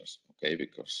users, okay?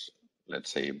 Because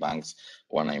let's say banks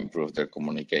want to improve their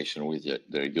communication with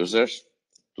their users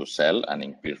to sell and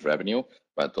increase revenue,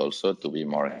 but also to be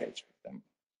more engaged with them.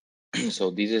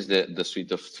 So this is the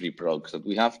suite of 3 products that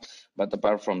we have. But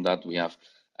apart from that, we have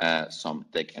some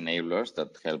tech enablers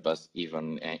that help us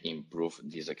even improve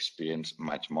this experience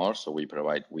much more. So we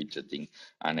provide widgeting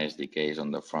and SDKs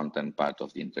on the front end part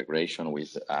of the integration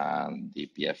with the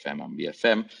PFM and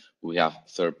BFM. We have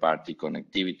third-party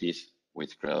connectivities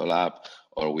with credolab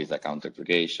or with account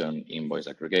aggregation, invoice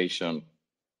aggregation.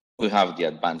 We have the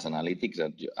advanced analytics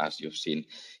that, as you've seen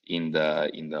in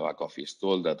the back office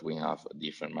tool, that we have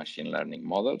different machine learning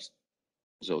models.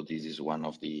 So this is one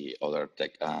of the other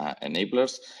tech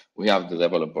enablers. We have the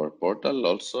developer portal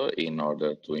also in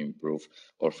order to improve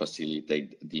or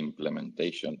facilitate the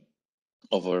implementation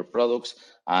of our products,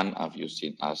 and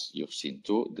as you've seen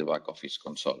too, the back office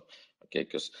console. Okay,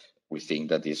 because we think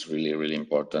that it's really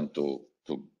important to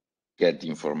get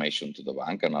information to the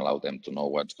bank and allow them to know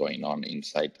what's going on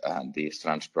inside the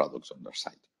Strands products on their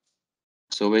site.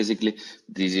 So basically,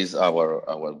 this is our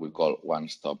what we call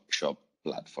one-stop shop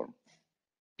platform.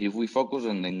 If we focus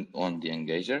on the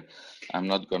Engager, I'm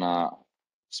not gonna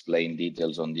explain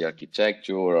details on the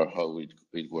architecture or how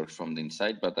it works from the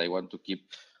inside, but I want to keep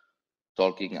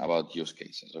talking about use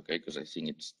cases, okay? Because I think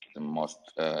it's the most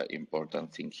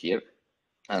important thing here.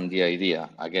 And the idea,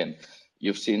 again,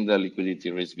 you've seen the liquidity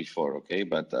risk before, okay?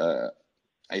 But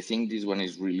I think this one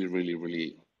is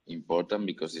really important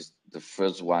because it's the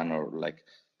first one, or like,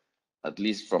 at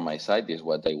least from my side, is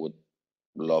what I would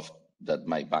love that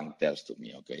my bank tells to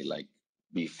me, okay? Like,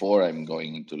 before I'm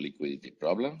going into liquidity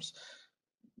problems,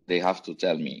 they have to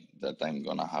tell me that I'm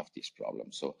gonna have this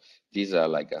problem. So these are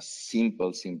like a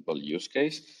simple use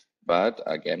case, but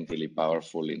again, really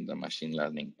powerful in the machine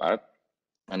learning part.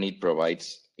 And it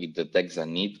detects a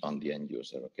need on the end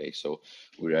user, okay? So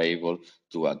we're able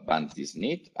to advance this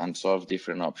need and solve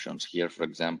different options. Here, for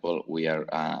example, we are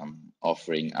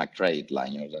offering a credit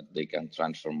line that they can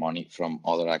transfer money from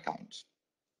other accounts.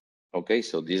 Okay,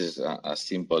 so this is a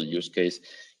simple use case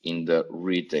in the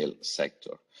retail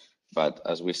sector. But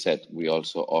as we said, we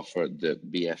also offer the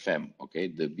BFM, okay,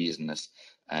 the business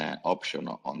option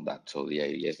on that. So the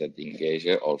idea is that the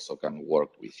Engager also can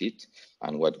work with it.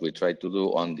 And what we try to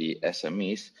do on the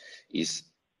SMEs is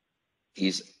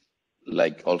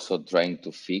like also trying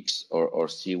to fix or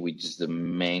see which is the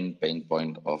main pain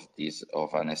point of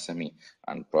an SME,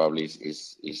 and probably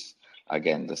is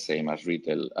again the same as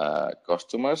retail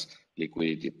customers,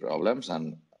 liquidity problems,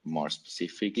 and more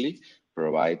specifically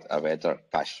provide a better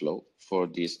cash flow for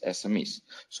these SMEs.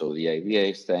 So the idea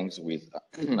is, thanks with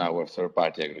our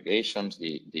third-party aggregations,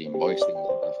 the invoicing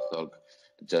that I've talked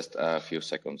just a few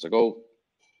seconds ago,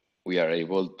 we are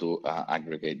able to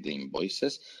aggregate the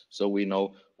invoices, so we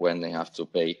know when they have to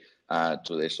pay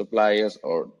to their suppliers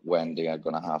or when they are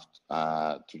going to have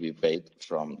to be paid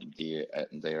from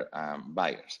their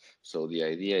buyers. So the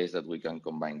idea is that we can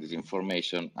combine this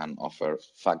information and offer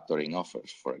factoring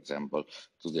offers, for example,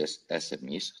 to these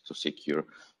SMEs to secure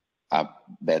a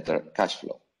better cash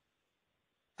flow.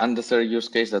 And the third use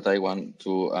case that I want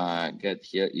to get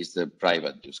here is the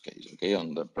private use case, okay,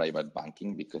 on the private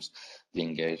banking, because the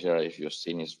Engager, if you've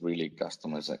seen, is really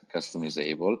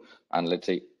customizable. And let's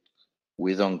say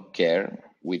we don't care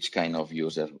which kind of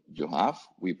user you have.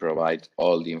 We provide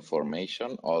all the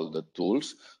information, all the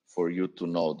tools for you to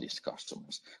know these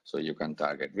customers. So you can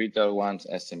target retail ones,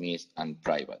 SMEs, and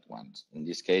private ones. In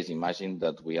this case, imagine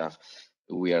that we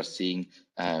are seeing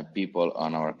people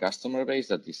on our customer base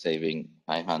that is saving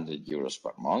 500 euros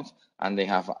per month, and they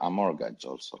have a mortgage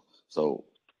also. So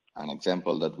an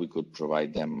example that we could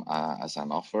provide them as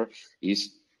an offer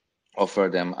is offer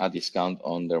them a discount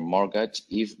on their mortgage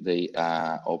if they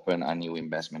open a new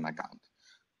investment account.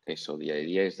 Okay, so the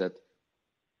idea is that,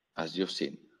 as you've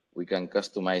seen, we can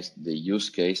customize the use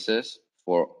cases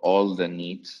for all the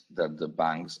needs that the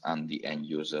banks and the end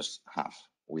users have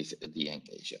with the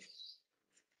Engager.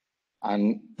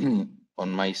 And on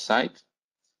my side,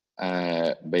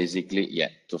 basically, yeah,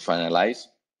 to finalize,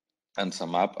 and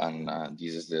sum up. And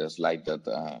this is the slide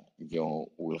that you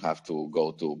will have to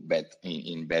go to bed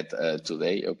in bed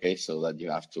today, okay? So that you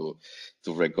have to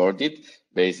record it.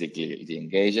 Basically, the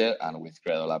engager and with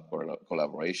credolab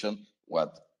collaboration,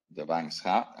 what the banks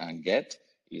have and get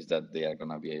is that they are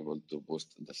going to be able to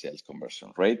boost the sales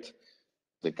conversion rate,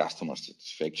 the customer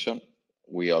satisfaction.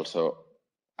 We also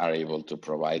are able to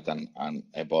provide and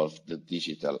evolve the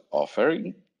digital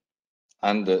offering.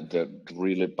 And the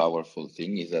really powerful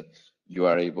thing is that you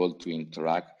are able to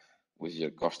interact with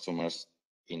your customers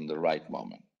in the right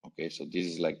moment. Okay, so this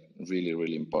is like really,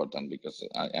 really important, because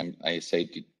I said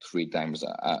it 3 times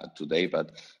today,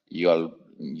 but you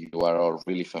are all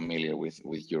really familiar with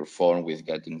your phone, with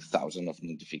getting thousands of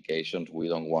notifications. We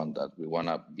don't want that. We want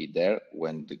to be there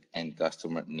when the end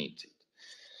customer needs it.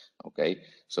 Okay,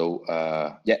 so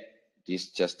yeah,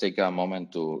 just take a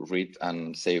moment to read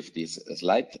and save this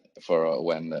slide for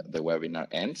when the webinar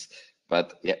ends.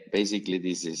 But yeah, basically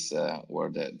this is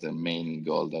where the main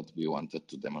goal that we wanted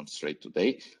to demonstrate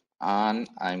today. And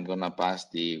I'm gonna pass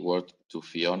the word to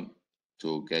Fionn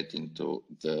to get into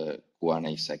the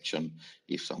Q&A section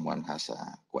if someone has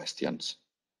questions.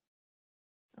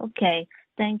 Okay,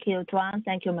 thank you, Tuan.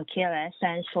 Thank you, Michele.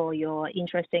 Thanks for your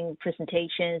interesting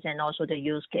presentations and also the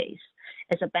use case.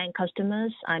 As a bank customer,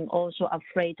 I'm also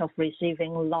afraid of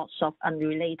receiving lots of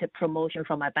unrelated promotion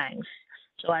from my banks.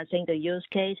 So I think the use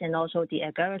case and also the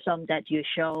algorithm that you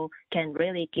show can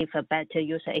really give a better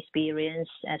user experience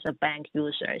as a bank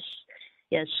users.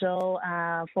 Yeah, so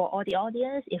for all the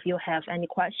audience, if you have any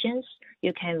questions,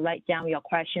 you can write down your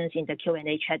questions in the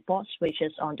Q&A chat box, which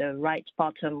is on the right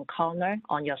bottom corner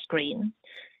on your screen.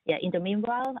 Yeah, in the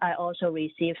meanwhile, I also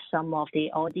received some of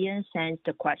the audience send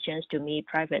the questions to me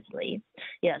privately.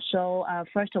 Yeah, so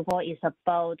first of all, it's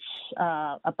about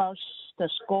the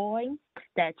scoring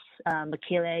that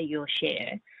Michele, you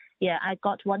share. Yeah, I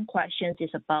got one question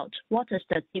is about what is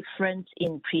the difference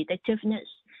in predictiveness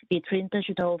between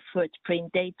digital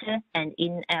footprint data and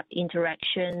in-app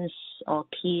interactions or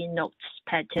keynotes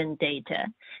pattern data.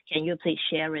 Can you please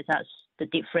share with us the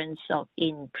difference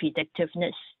in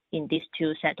predictiveness in these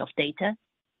 2 sets of data?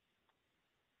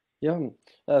 Yeah,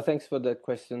 thanks for that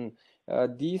question.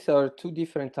 These are 2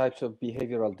 different types of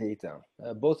behavioral data.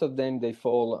 Both of them, they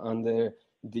fall under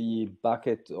the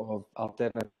bucket of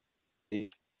alternative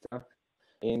data.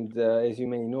 And as you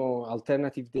may know,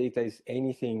 alternative data is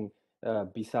anything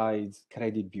besides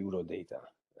credit bureau data.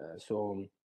 So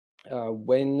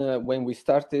when we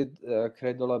started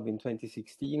credolab in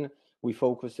 2016, we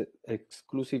focused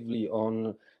exclusively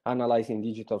on analyzing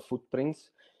digital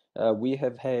footprints. We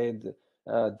have had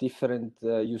different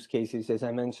use cases. As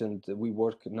I mentioned, we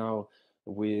work now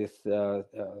with 9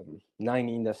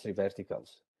 industry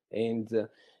verticals. And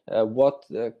what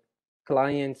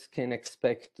clients can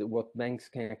expect, what banks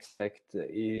can expect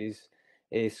is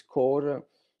a score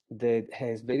that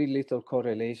has very little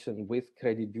correlation with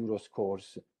credit bureau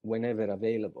scores whenever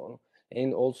available,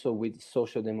 and also with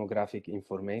socio-demographic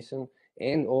information,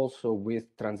 and also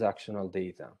with transactional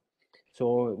data.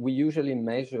 So we usually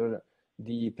measure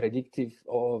the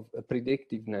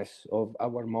predictiveness of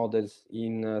our models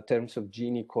in terms of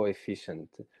Gini coefficient.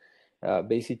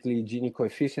 Basically, Gini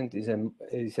coefficient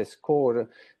is a score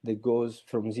that goes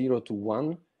from 0 to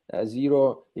 1.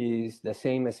 0 is the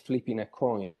same as flipping a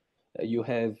coin. You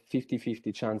have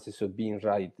 50-50 chances of being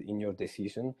right in your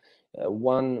decision.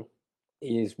 1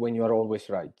 is when you are always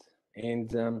right. And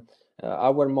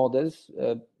our models,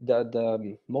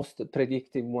 the most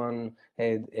predictive one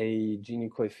had a Gini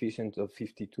coefficient of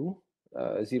 52,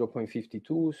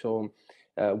 0.52, so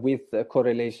with a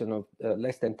correlation of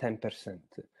less than 10%.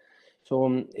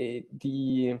 So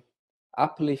the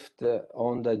uplift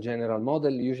on the general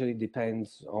model usually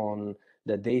depends on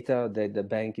the data that the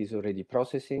bank is already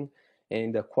processing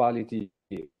and the quality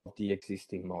of the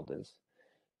existing models.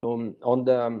 So on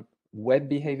the web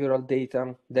behavioral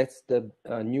data, that's the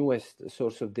newest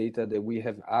source of data that we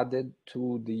have added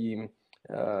to the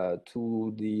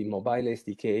mobile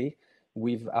SDK.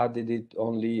 We've added it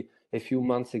only a few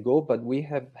months ago, but we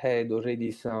have had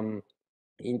already some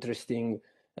interesting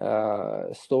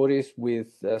stories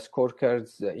with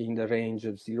scorecards in the range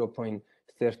of 0.35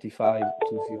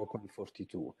 to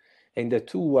 0.42. And the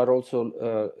 2 are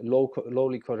also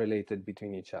lowly correlated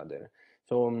between each other.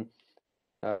 So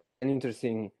an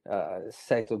interesting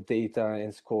set of data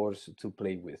and scores to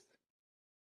play with.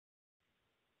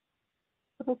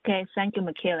 Okay, thank you,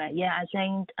 Michele. Yeah, I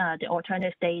think the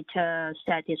alternative data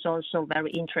set is also very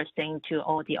interesting to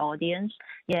all the audience.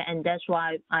 Yeah, and that's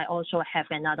why I also have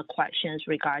another questions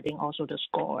regarding also the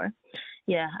score.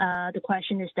 Yeah, the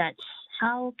question is that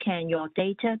how can your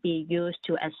data be used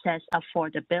to assess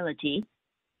affordability?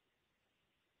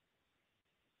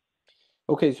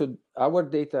 Okay, so our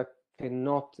data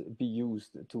cannot be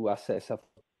used to assess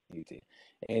affordability.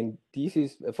 And this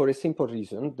is for a simple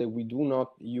reason that we do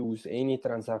not use any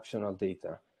transactional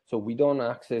data. So we don't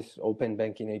access open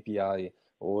banking API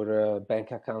or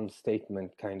bank account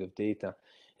statement kind of data.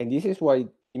 And this is why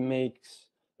it makes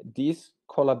this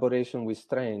collaboration with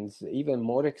Strands even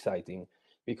more exciting,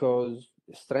 because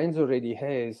Strands already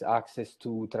has access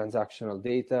to transactional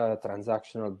data,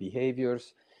 transactional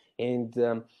behaviors,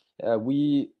 and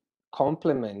we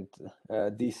complement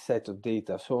this set of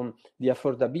data. So the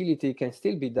affordability can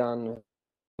still be done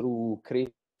through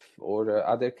credit or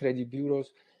other credit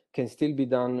bureaus, can still be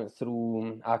done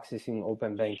through accessing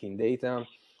open banking data.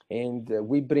 And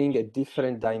we bring a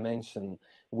different dimension,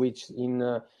 which in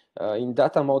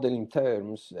data modeling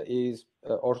terms is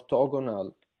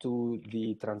orthogonal to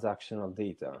the transactional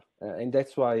data. And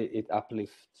that's why it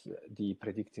uplifts the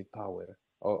predictive power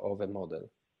of a model.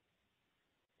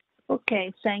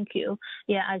 Okay, thank you.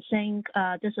 Yeah, I think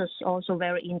this is also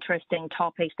very interesting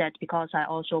topics, that because I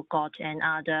also got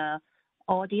another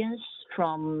audience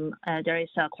from, there is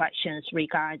questions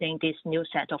regarding this new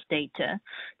set of data.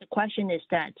 The question is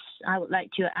that I would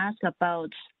like to ask about,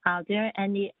 are there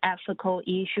any ethical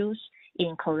issues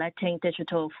in collecting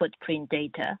digital footprint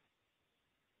data?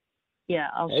 Yeah,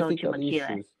 also Ethical to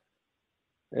Michele. issues.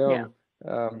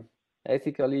 Yeah.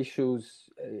 Ethical issues,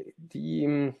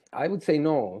 I would say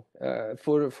no,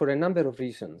 for a number of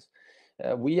reasons.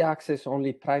 We access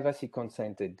only privacy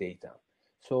consented data.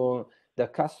 So the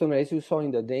customer, as you saw in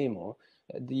the demo,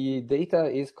 the data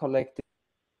is collected,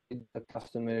 the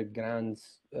customer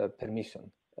grants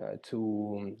permission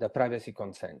to the privacy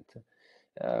consent.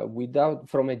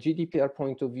 From a GDPR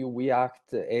point of view, we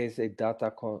act as a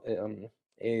data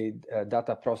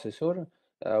processor.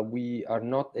 We are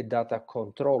not a data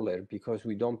controller because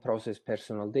we don't process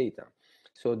personal data.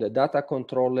 So the data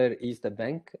controller is the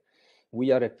bank.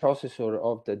 We are a processor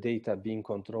of the data being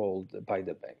controlled by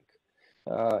the bank.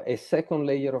 A second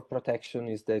layer of protection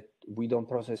is that we don't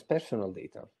process personal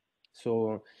data.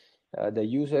 So the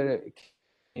user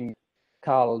can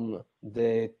calm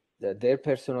that their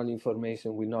personal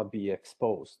information will not be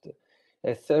exposed.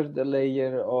 A third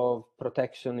layer of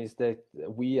protection is that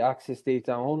we access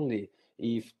data only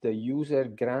if the user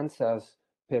grants us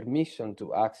permission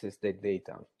to access that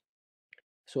data.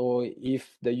 So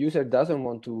if the user doesn't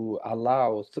want to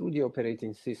allow through the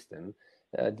operating system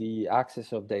the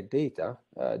access of that data,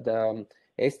 the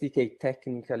SDK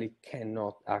technically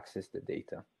cannot access the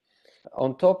data.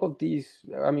 On top of this,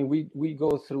 I mean, we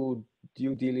go through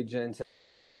due diligence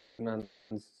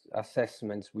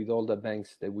assessments with all the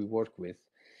banks that we work with.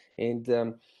 And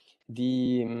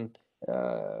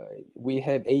we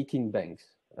have 18 banks,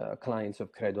 clients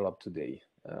of credolab today,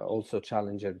 also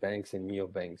challenger banks and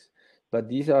neobanks. But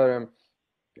these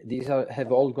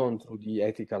have all gone through the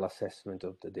ethical assessment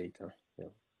of the data.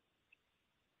 Yeah.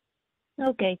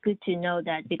 Okay, good to know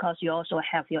that, because you also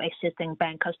have your existing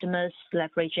bank customers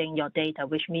leveraging your data,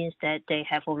 which means that they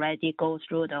have already go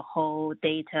through the whole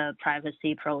data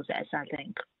privacy process, I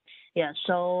think. Yeah,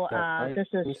 so this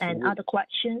is another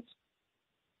questions.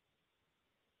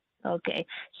 Okay,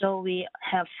 so we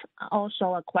have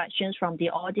also a questions from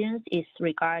the audience is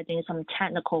regarding some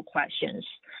technical questions.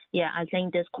 Yeah, I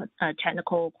think this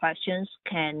technical questions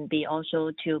can be also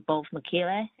to both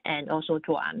Michele and also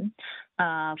Joan.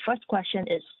 First question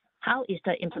is, how is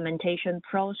the implementation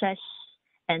process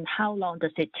and how long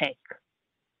does it take?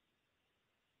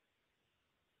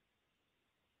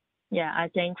 Yeah, I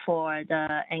think for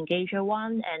the Engager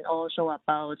one, and also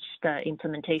about the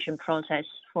implementation process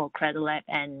for credolab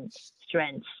and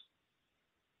Strands.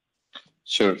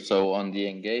 Sure. So on the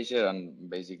Engager and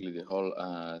basically the whole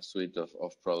suite of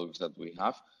products that we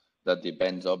have, that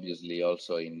depends obviously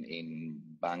also in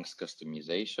banks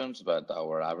customizations, but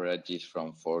our average is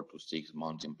from 4 to 6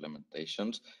 months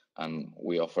implementations. And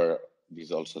we offer,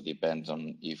 this also depends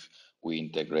on if we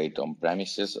integrate on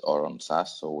premises or on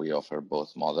SaaS. So we offer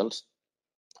both models.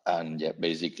 And yeah,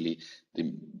 basically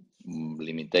the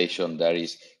limitation there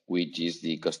is which is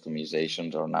the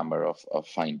customizations or number of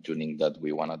fine tuning that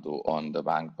we want to do on the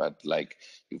bank. But like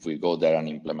if we go there and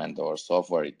implement our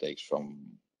software, it takes from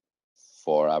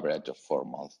average of 4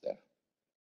 months there.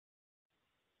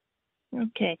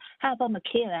 Okay, how about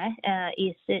Michele?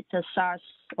 Is it a SaaS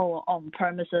or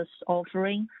on-premises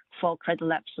offering for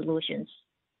credolab solutions?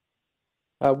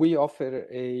 We offer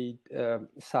a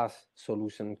SaaS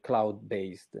solution,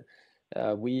 cloud-based.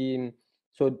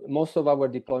 So most of our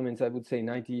deployments, I would say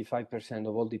 95%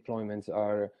 of all deployments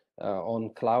are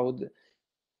on cloud.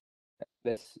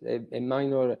 there's a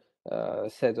minor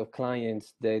set of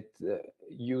clients that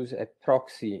use a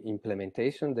proxy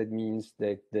implementation. That means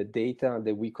that the data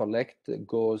that we collect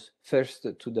goes first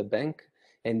to the bank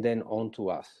and then on to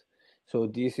us. So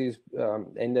this is,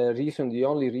 and the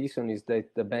only reason is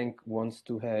that the bank wants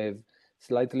to have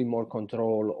slightly more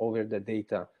control over the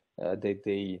data that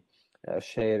they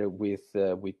share with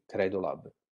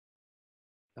credolab.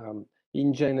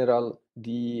 In general,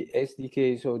 the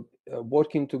SDK, so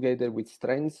working together with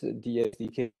Strands, the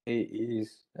SDK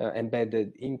is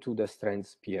embedded into the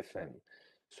Strands PFM.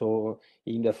 So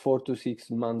in the 4 to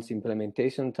 6 months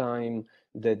implementation time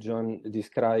that John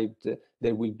described,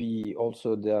 there will be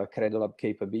also the credolab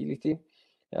capability.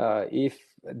 If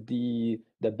the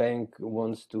bank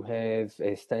wants to have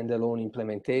a standalone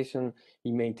implementation,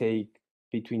 it may take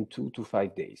between 2 to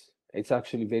 5 days. It's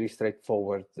actually very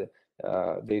straightforward,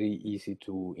 very easy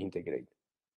to integrate.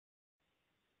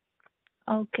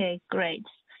 Okay, great.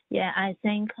 Yeah, I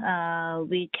think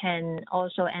we can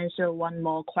also answer one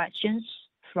more questions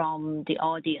from the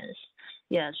audience.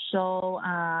 Yeah, so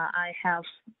I have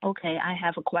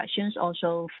a questions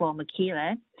also for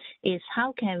Michele. Is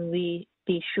how can we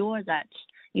be sure that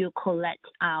you collect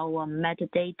our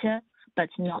metadata but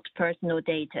not personal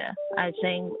data? I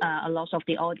think a lot of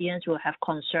the audience will have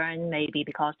concern, maybe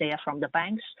because they are from the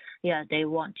banks. Yeah, they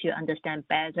want to understand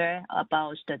better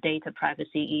about the data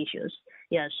privacy issues.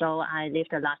 Yeah, so I leave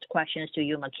the last questions to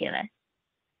you, Michele.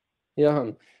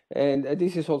 Yeah, and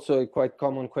this is also a quite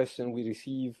common question we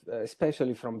receive,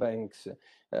 especially from banks.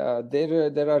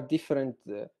 There are different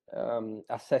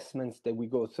assessments that we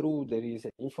go through. There is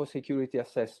an info security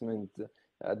assessment,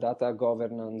 data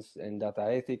governance and data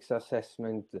ethics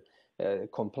assessment,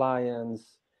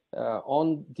 compliance.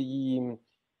 On the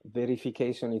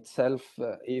verification itself,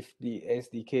 if the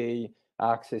SDK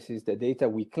accesses the data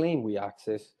we claim we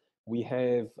access, we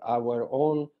have our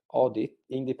own audit,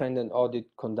 independent audit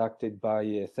conducted by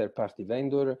a third-party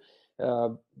vendor,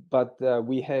 but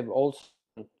we have also,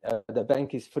 the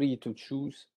bank is free to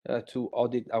choose to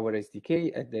audit our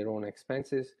SDK at their own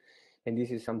expenses. And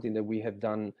this is something that we have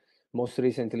done most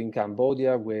recently in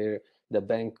Cambodia, where the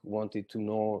bank wanted to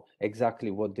know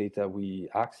exactly what data we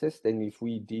accessed and if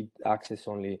we did access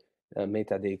only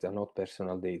metadata, not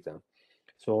personal data.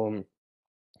 So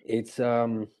it's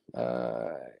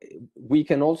we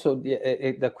can also,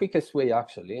 the quickest way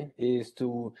actually is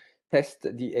to test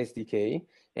the SDK,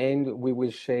 and we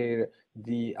will share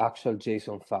the actual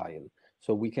JSON file.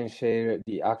 So we can share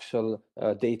the actual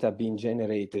data being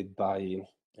generated by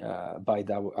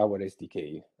our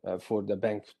SDK for the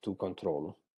bank to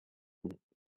control.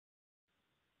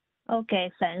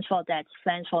 Okay, thanks for that.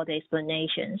 Thanks for the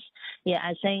explanations. Yeah,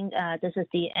 I think this is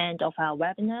the end of our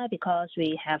webinar because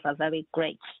we have a very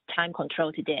great time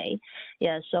control today.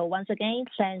 Yeah, so once again,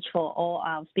 thanks for all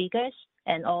our speakers.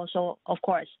 And also, of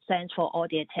course, thanks for all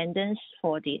the attendance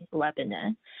for the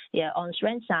webinar. Yeah, on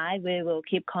Strands side, we will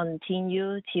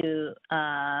continue to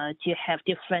have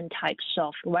different types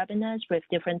of webinars with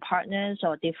different partners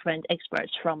or different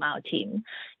experts from our team.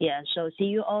 Yeah, so see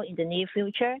you all in the near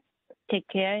future. Take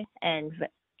care and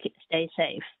stay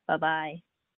safe. Bye-bye.